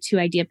 1 to 2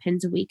 idea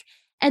pins a week.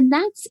 And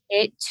that's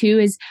it too,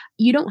 is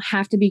you don't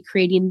have to be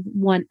creating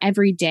one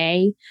every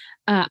day.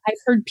 I've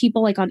heard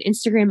people like on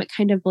Instagram, it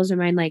kind of blows my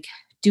mind, like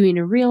doing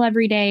a reel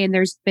every day. And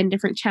there's been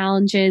different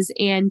challenges.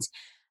 And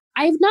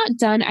I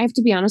have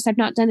to be honest, I've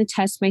not done a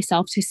test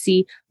myself to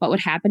see what would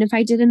happen if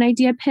I did an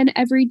idea pin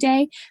every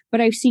day, but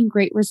I've seen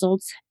great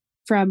results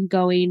from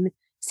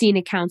seeing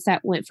accounts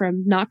that went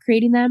from not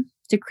creating them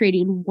to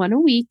creating 1 a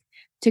week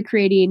to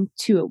creating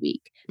 2 a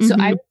week. So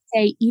I would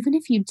say, even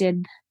if you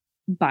did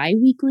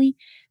bi-weekly,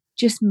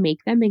 just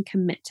make them and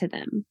commit to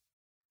them.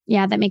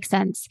 Yeah, that makes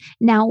sense.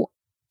 Now,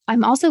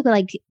 I'm also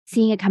like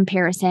seeing a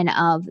comparison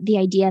of the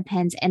idea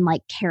pins and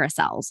like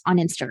carousels on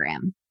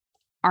Instagram.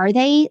 Are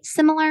they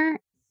similar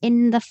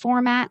in the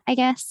format, I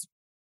guess?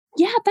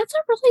 Yeah, that's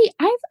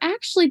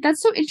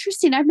so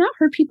interesting. I've not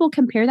heard people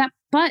compare that,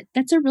 but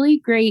that's a really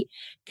great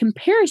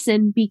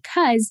comparison,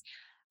 because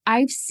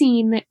I've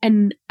seen,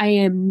 and I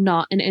am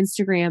not an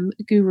Instagram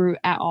guru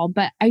at all,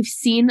 but I've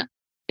seen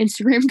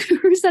Instagram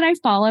gurus that I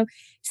follow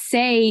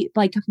say,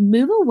 like,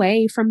 move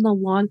away from the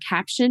long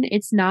caption.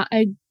 It's not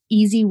a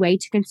easy way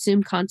to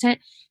consume content.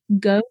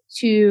 Go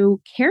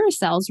to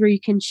carousels where you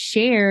can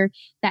share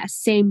that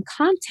same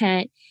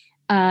content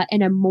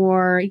in a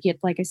more,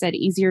 like I said,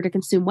 easier to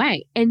consume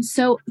way. And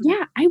so,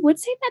 yeah, I would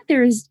say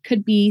that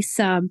could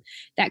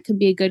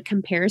be a good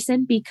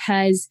comparison,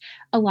 because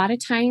a lot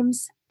of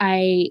times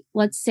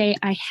let's say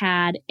I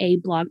had a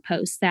blog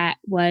post that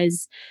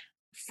was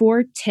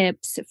 4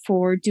 tips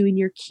for doing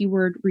your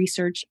keyword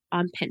research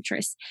on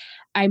Pinterest.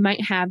 I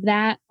might have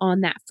that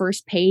on that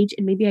first page,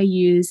 and maybe I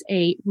use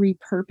a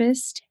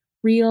repurposed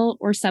reel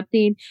or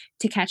something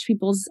to catch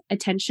people's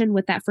attention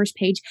with that first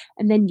page.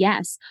 And then,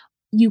 yes,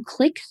 you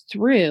click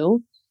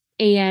through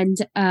and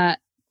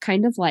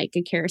kind of like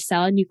a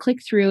carousel, and you click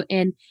through,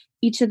 and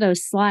each of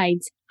those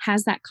slides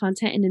has that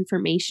content and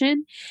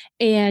information.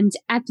 And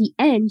at the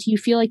end, you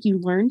feel like you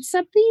learned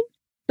something,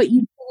 but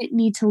you didn't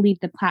need to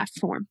leave the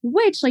platform,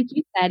 which, like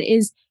you said,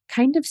 is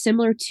kind of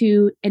similar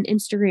to an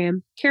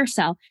Instagram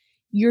carousel.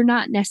 You're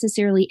not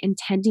necessarily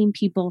intending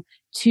people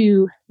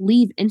to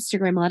leave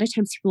Instagram. A lot of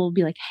times people will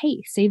be like,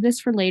 hey, save this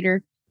for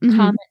later,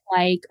 comment,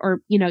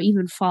 or,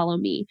 even follow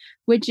me,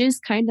 which is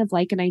kind of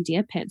like an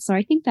idea pin. So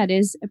I think that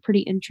is a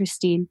pretty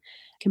interesting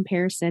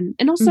comparison.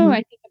 And also, I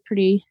think a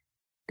pretty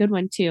good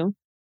one too.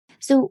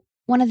 So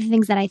one of the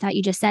things that I thought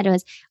you just said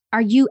was,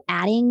 are you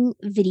adding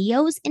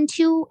videos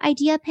into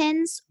idea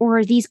pins, or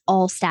are these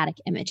all static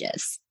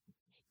images?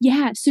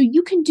 Yeah, so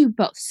you can do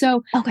both.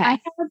 So Okay. I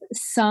have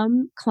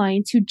some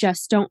clients who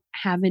just don't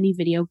have any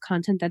video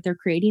content that they're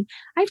creating.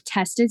 I've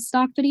tested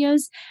stock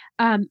videos.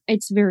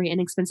 It's very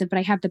inexpensive, but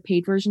I have the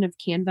paid version of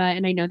Canva,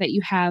 and I know that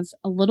you have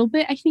a little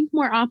bit, I think,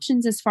 more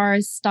options as far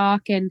as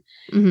stock and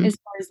as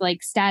far as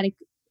like static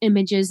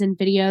images and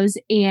videos.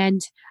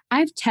 And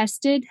I've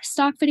tested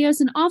stock videos,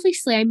 and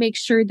obviously I make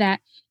sure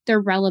that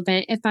they're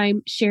relevant. If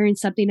I'm sharing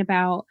something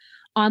about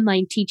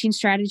online teaching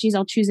strategies,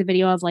 I'll choose a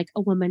video of like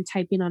a woman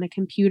typing on a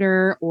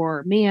computer,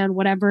 or man,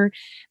 whatever.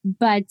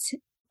 But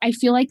I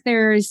feel like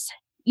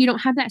you don't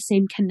have that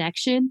same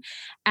connection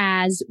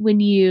as when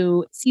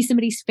you see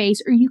somebody's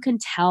face, or you can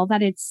tell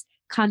that it's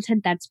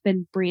content that's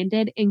been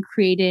branded and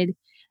created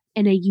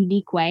in a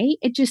unique way.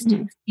 It just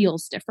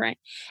feels different.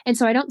 And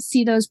so I don't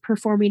see those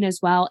performing as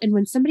well. And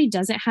when somebody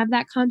doesn't have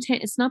that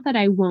content, it's not that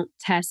I won't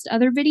test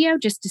other video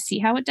just to see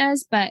how it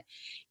does. But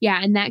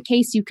yeah, in that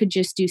case, you could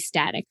just do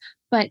static.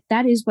 But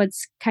that is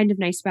what's kind of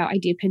nice about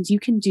idea pins. You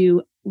can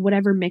do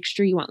whatever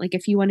mixture you want. Like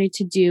if you wanted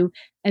to do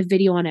a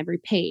video on every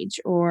page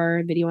or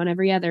a video on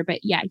every other, but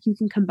yeah, you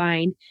can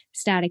combine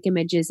static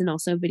images and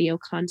also video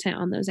content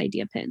on those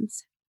idea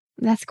pins.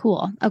 That's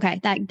cool. Okay.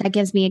 That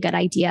gives me a good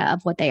idea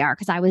of what they are,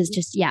 because I was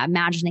just,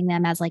 imagining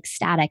them as like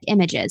static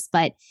images,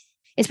 but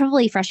it's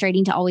probably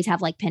frustrating to always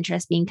have like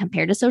Pinterest being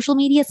compared to social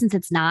media, since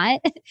it's not.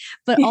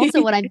 But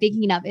also what I'm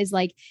thinking of is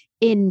like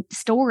in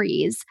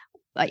stories,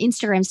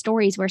 Instagram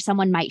stories, where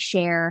someone might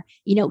share,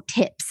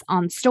 tips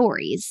on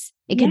stories.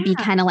 It could be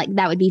kind of like,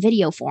 that would be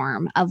video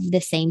form of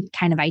the same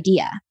kind of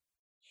idea.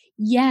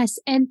 Yes.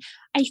 And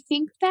I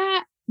think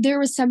that there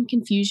was some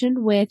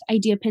confusion with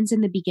idea pins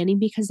in the beginning,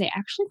 because they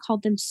actually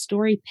called them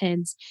story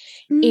pins.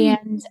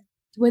 And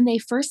when they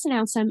first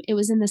announced them, it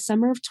was in the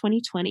summer of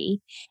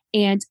 2020.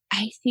 And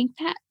I think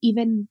that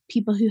even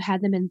people who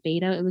had them in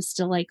beta, it was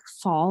still like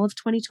fall of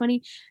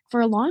 2020.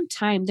 For a long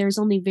time, there's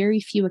only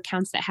very few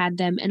accounts that had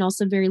them, and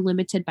also very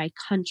limited by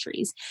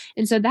countries.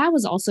 And so that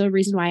was also a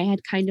reason why I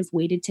had kind of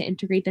waited to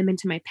integrate them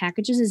into my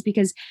packages, is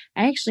because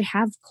I actually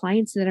have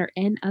clients that are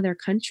in other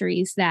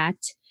countries that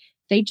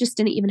they just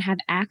didn't even have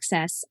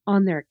access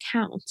on their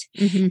account.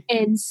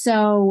 And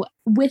so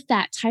with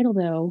that title,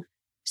 though,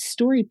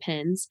 story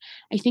pins,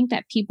 I think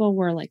that people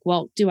were like,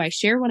 well, do I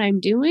share what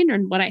I'm doing or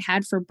what I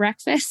had for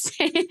breakfast?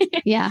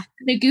 Yeah.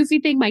 The goofy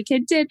thing my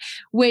kid did,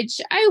 which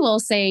I will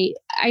say,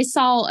 I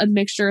saw a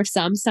mixture of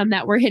some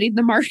that were hitting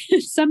the mark,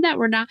 some that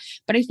were not.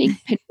 But I think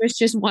Pinterest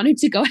just wanted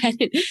to go ahead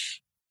and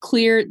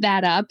clear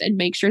that up and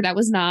make sure that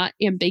was not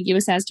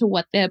ambiguous as to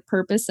what the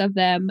purpose of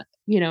them,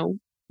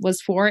 was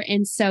for.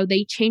 And so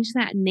they changed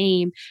that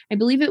name. I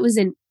believe it was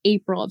in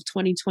April of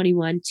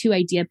 2021 to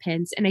idea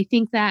pins. And I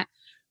think that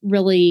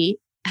really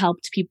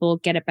helped people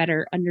get a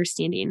better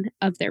understanding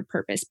of their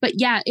purpose. But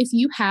yeah, if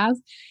you have,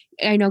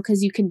 I know,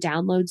 because you can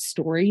download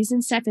stories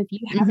and stuff. If you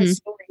have a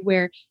story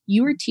where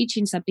you are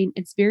teaching something,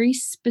 it's very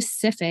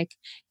specific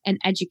and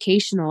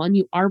educational, and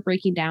you are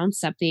breaking down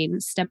something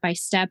step by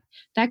step,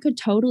 that could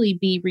totally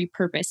be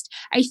repurposed.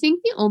 I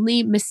think the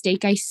only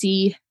mistake I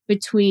see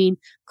between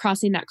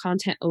crossing that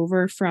content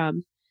over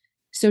from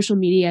social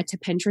media to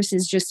Pinterest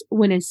is just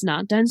when it's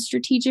not done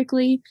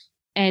strategically,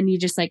 and you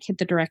just like hit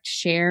the direct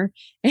share.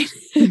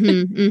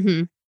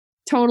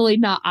 Totally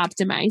not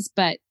optimized,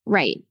 but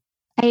right.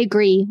 I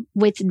agree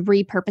with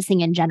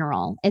repurposing in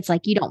general. It's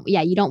like you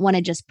don't want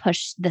to just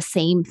push the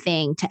same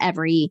thing to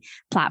every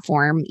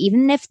platform,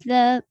 even if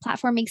the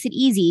platform makes it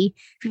easy.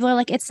 People are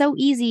like, it's so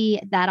easy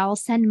that I'll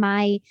send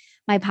my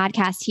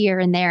podcast here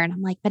and there. And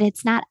I'm like, but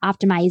it's not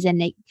optimized,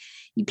 and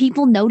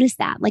people notice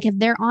that. Like if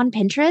they're on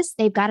Pinterest,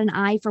 they've got an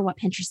eye for what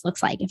Pinterest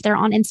looks like. If they're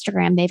on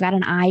Instagram, they've got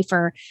an eye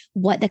for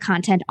what the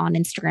content on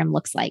Instagram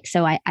looks like.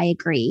 So I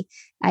agree.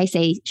 I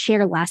say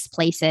share less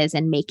places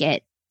and make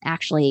it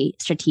actually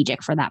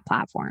strategic for that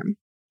platform.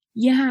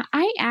 Yeah,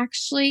 I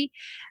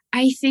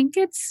think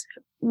it's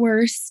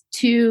worse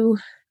to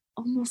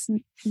almost,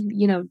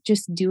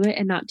 just do it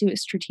and not do it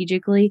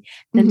strategically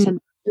than to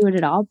not do it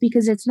at all,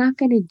 because it's not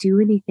going to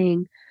do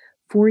anything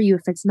for you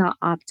if it's not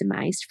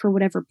optimized for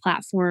whatever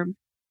platform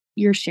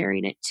you're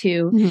sharing it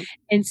to. Mm-hmm.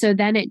 And so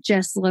then it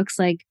just looks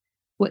like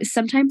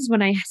sometimes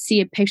when I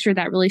see a picture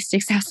that really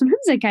sticks out,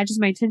 sometimes it catches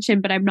my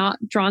attention, but I'm not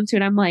drawn to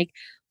it. I'm like,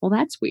 well,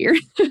 that's weird.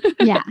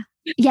 Yeah.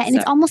 Yeah. And So,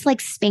 it's almost like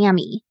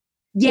spammy.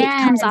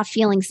 yeah. It comes off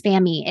feeling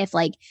spammy if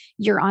like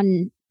you're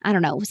on, I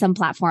don't know, some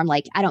platform.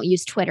 Like I don't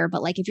use Twitter,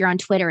 but like if you're on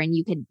Twitter and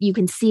you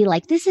can see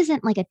like this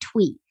isn't like a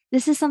tweet.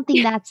 This is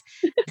something that's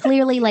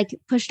clearly like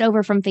pushed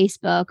over from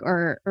Facebook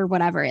or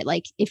whatever.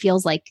 It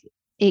feels like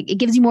it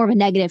gives you more of a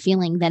negative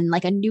feeling than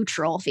like a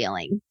neutral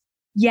feeling.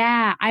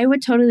 Yeah, I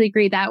would totally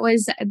agree. That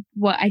was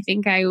what I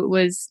think I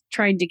was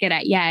trying to get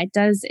at. Yeah, it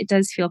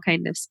does feel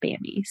kind of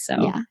spammy.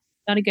 So Yeah.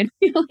 not a good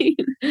feeling.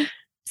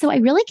 So I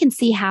really can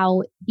see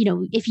how,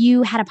 if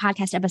you had a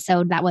podcast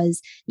episode that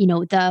was,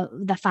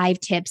 the 5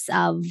 tips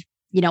of,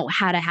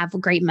 how to have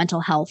great mental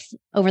health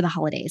over the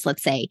holidays,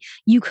 let's say,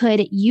 you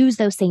could use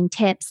those same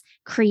tips,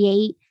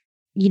 create,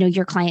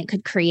 your client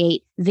could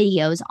create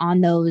videos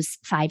on those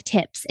 5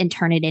 tips and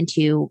turn it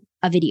into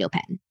a video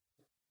pen.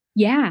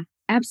 Yeah,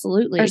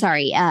 absolutely. Or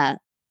sorry, an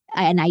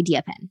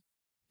idea pen.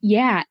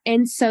 Yeah.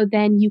 And so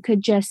then you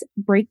could just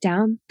break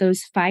down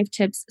those 5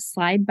 tips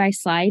slide by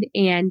slide.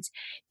 And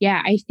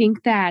yeah, I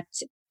think that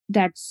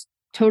that's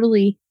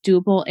totally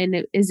doable and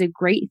it is a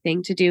great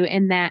thing to do.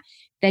 And that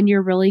then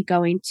you're really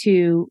going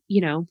to,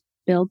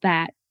 build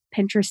that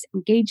Pinterest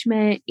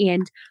engagement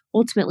and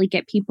ultimately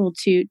get people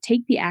to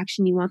take the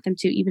action you want them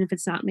to, even if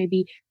it's not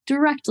maybe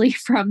directly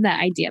from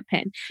that idea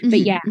pin. But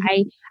yeah,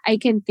 I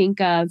can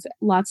think of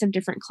lots of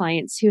different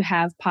clients who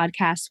have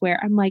podcasts where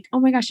I'm like,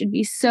 oh my gosh, it'd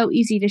be so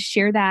easy to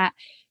share that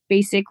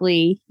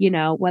basically,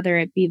 whether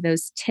it be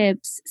those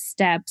tips,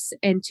 steps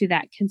into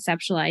that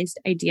conceptualized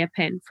idea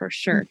pin for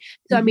sure.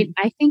 So, I mean,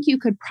 I think you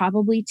could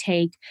probably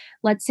take,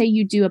 let's say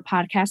you do a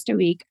podcast a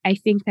week. I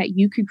think that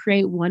you could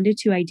create 1 to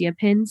 2 idea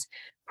pins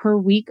per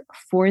week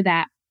for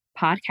that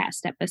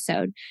podcast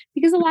episode,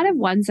 because a lot of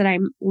ones that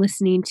I'm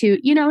listening to,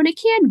 and it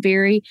can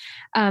vary.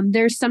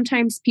 There's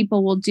sometimes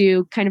people will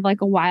do kind of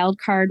like a wild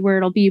card where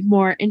it'll be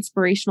more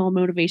inspirational,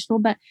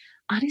 motivational, but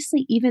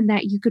honestly, even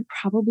that you could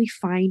probably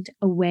find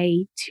a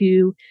way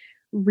to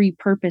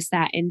repurpose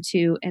that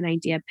into an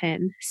idea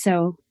pin.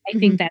 So I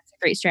think that's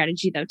a great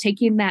strategy though,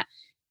 taking that,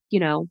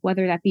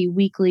 whether that be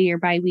weekly or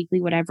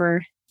bi-weekly,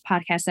 whatever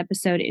podcast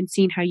episode, and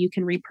seeing how you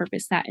can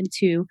repurpose that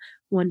into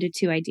 1 to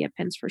 2 idea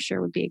pins for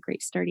sure would be a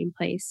great starting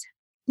place.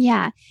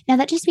 Yeah. Now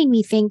that just made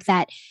me think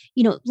that,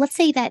 let's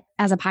say that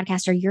as a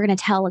podcaster, you're going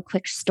to tell a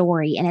quick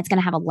story and it's going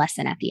to have a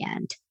lesson at the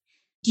end.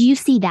 Do you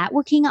see that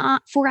working on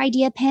for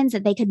idea pins,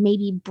 that they could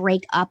maybe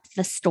break up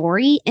the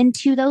story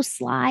into those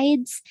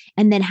slides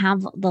and then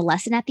have the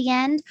lesson at the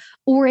end?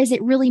 Or is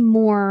it really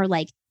more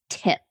like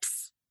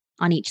tips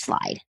on each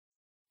slide?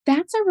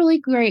 That's a really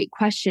great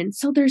question.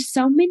 So there's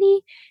so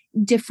many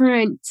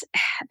different,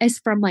 as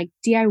from like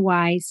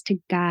DIYs to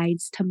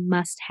guides to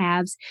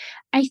must-haves.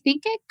 I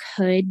think it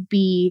could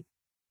be,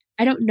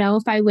 I don't know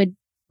if I would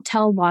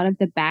tell a lot of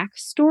the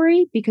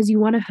backstory, because you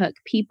want to hook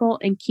people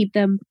and keep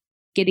them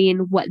getting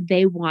what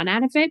they want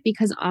out of it,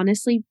 because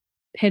honestly,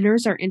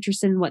 pinners are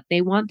interested in what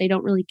they want. They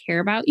don't really care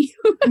about you.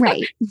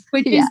 Right.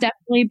 Which is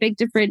definitely a big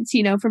difference,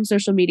 from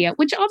social media,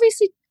 which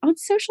obviously on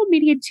social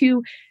media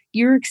too,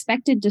 you're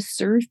expected to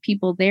serve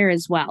people there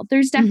as well.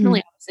 There's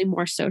definitely obviously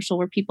more social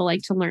where people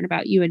like to learn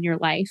about you and your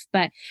life,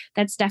 but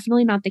that's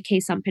definitely not the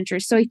case on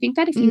Pinterest. So I think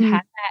that if you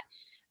had that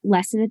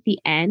lesson at the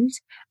end,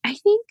 I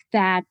think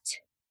that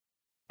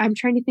I'm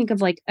trying to think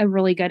of like a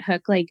really good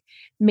hook, like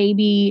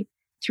maybe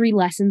 3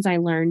 lessons I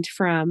learned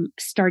from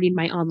starting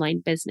my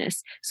online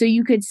business. So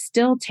you could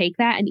still take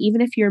that. And even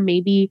if you're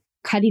maybe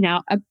cutting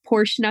out a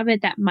portion of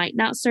it that might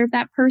not serve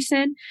that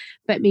person,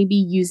 but maybe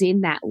using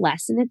that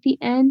lesson at the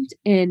end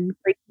and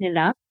breaking it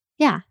up.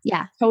 Yeah.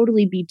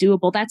 Totally be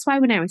doable. That's why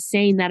when I was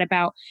saying that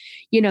about,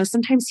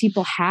 sometimes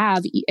people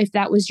have, if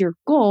that was your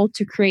goal,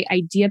 to create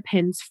idea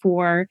pins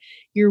for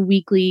your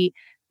weekly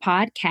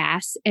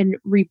podcasts and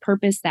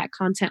repurpose that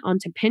content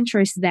onto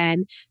Pinterest,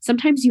 then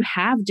sometimes you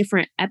have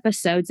different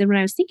episodes. And when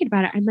I was thinking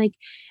about it, I'm like,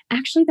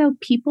 actually though,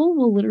 people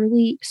will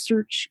literally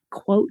search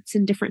quotes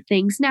and different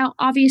things. Now,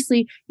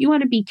 obviously you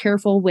want to be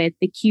careful with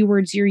the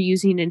keywords you're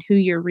using and who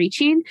you're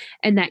reaching,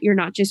 and that you're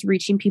not just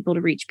reaching people to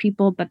reach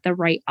people, but the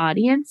right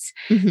audience.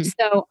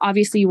 So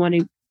obviously you want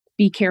to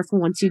be careful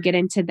once you get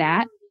into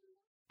that.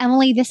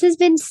 Emilee, this has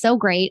been so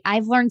great.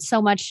 I've learned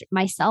so much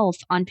myself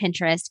on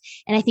Pinterest,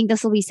 and I think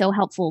this will be so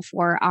helpful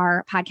for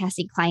our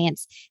podcasting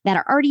clients that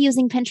are already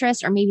using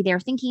Pinterest, or maybe they're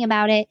thinking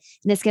about it.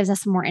 And this gives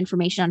us some more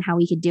information on how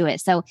we could do it.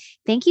 So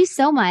thank you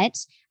so much.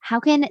 How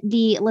can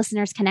the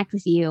listeners connect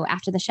with you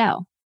after the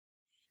show?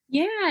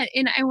 Yeah.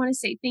 And I want to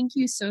say thank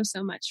you so,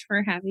 so much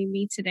for having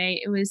me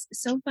today. It was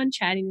so fun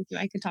chatting with you.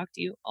 I could talk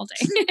to you all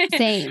day.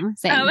 Same,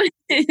 same.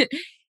 Um,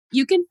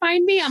 you can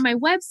find me on my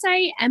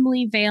website,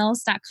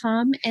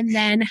 emileevales.com. And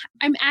then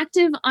I'm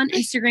active on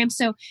Instagram.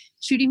 So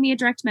shooting me a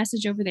direct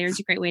message over there is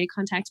a great way to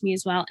contact me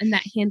as well. And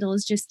that handle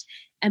is just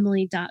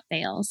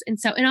Emilee.Vales. And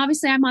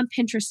obviously I'm on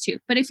Pinterest too.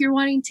 But if you're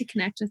wanting to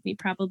connect with me,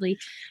 probably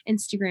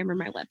Instagram or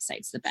my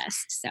website's the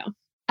best. So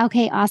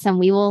Okay, awesome.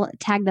 We will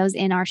tag those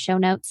in our show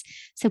notes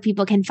so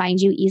people can find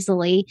you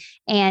easily.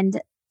 And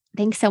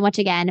thanks so much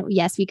again.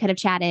 Yes, we could have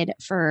chatted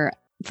for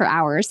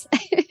hours,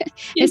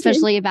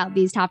 especially about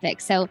these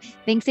topics. So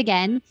thanks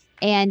again,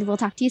 and we'll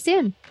talk to you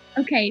soon.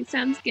 Okay,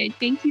 sounds good.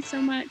 Thank you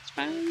so much.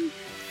 Bye.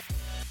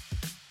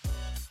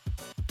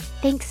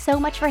 Thanks so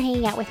much for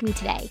hanging out with me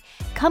today.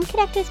 Come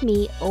connect with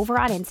me over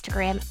on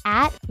Instagram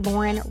at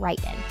Lauren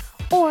Wrighton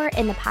or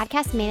in the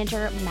Podcast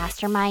Manager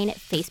Mastermind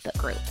Facebook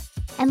group.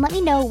 And let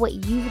me know what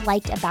you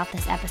liked about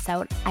this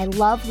episode. I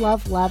love,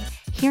 love, love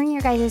hearing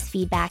your guys'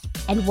 feedback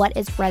and what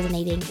is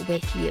resonating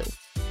with you.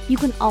 You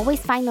can always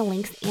find the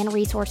links and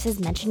resources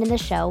mentioned in the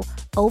show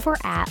over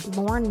at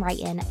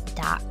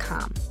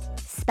laurenwrighton.com.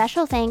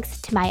 Special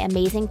thanks to my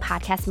amazing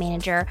podcast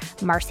manager,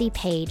 Marcy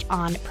Page,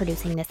 on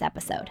producing this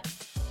episode.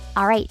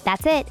 All right,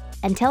 that's it.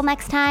 Until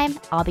next time,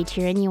 I'll be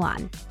cheering you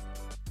on.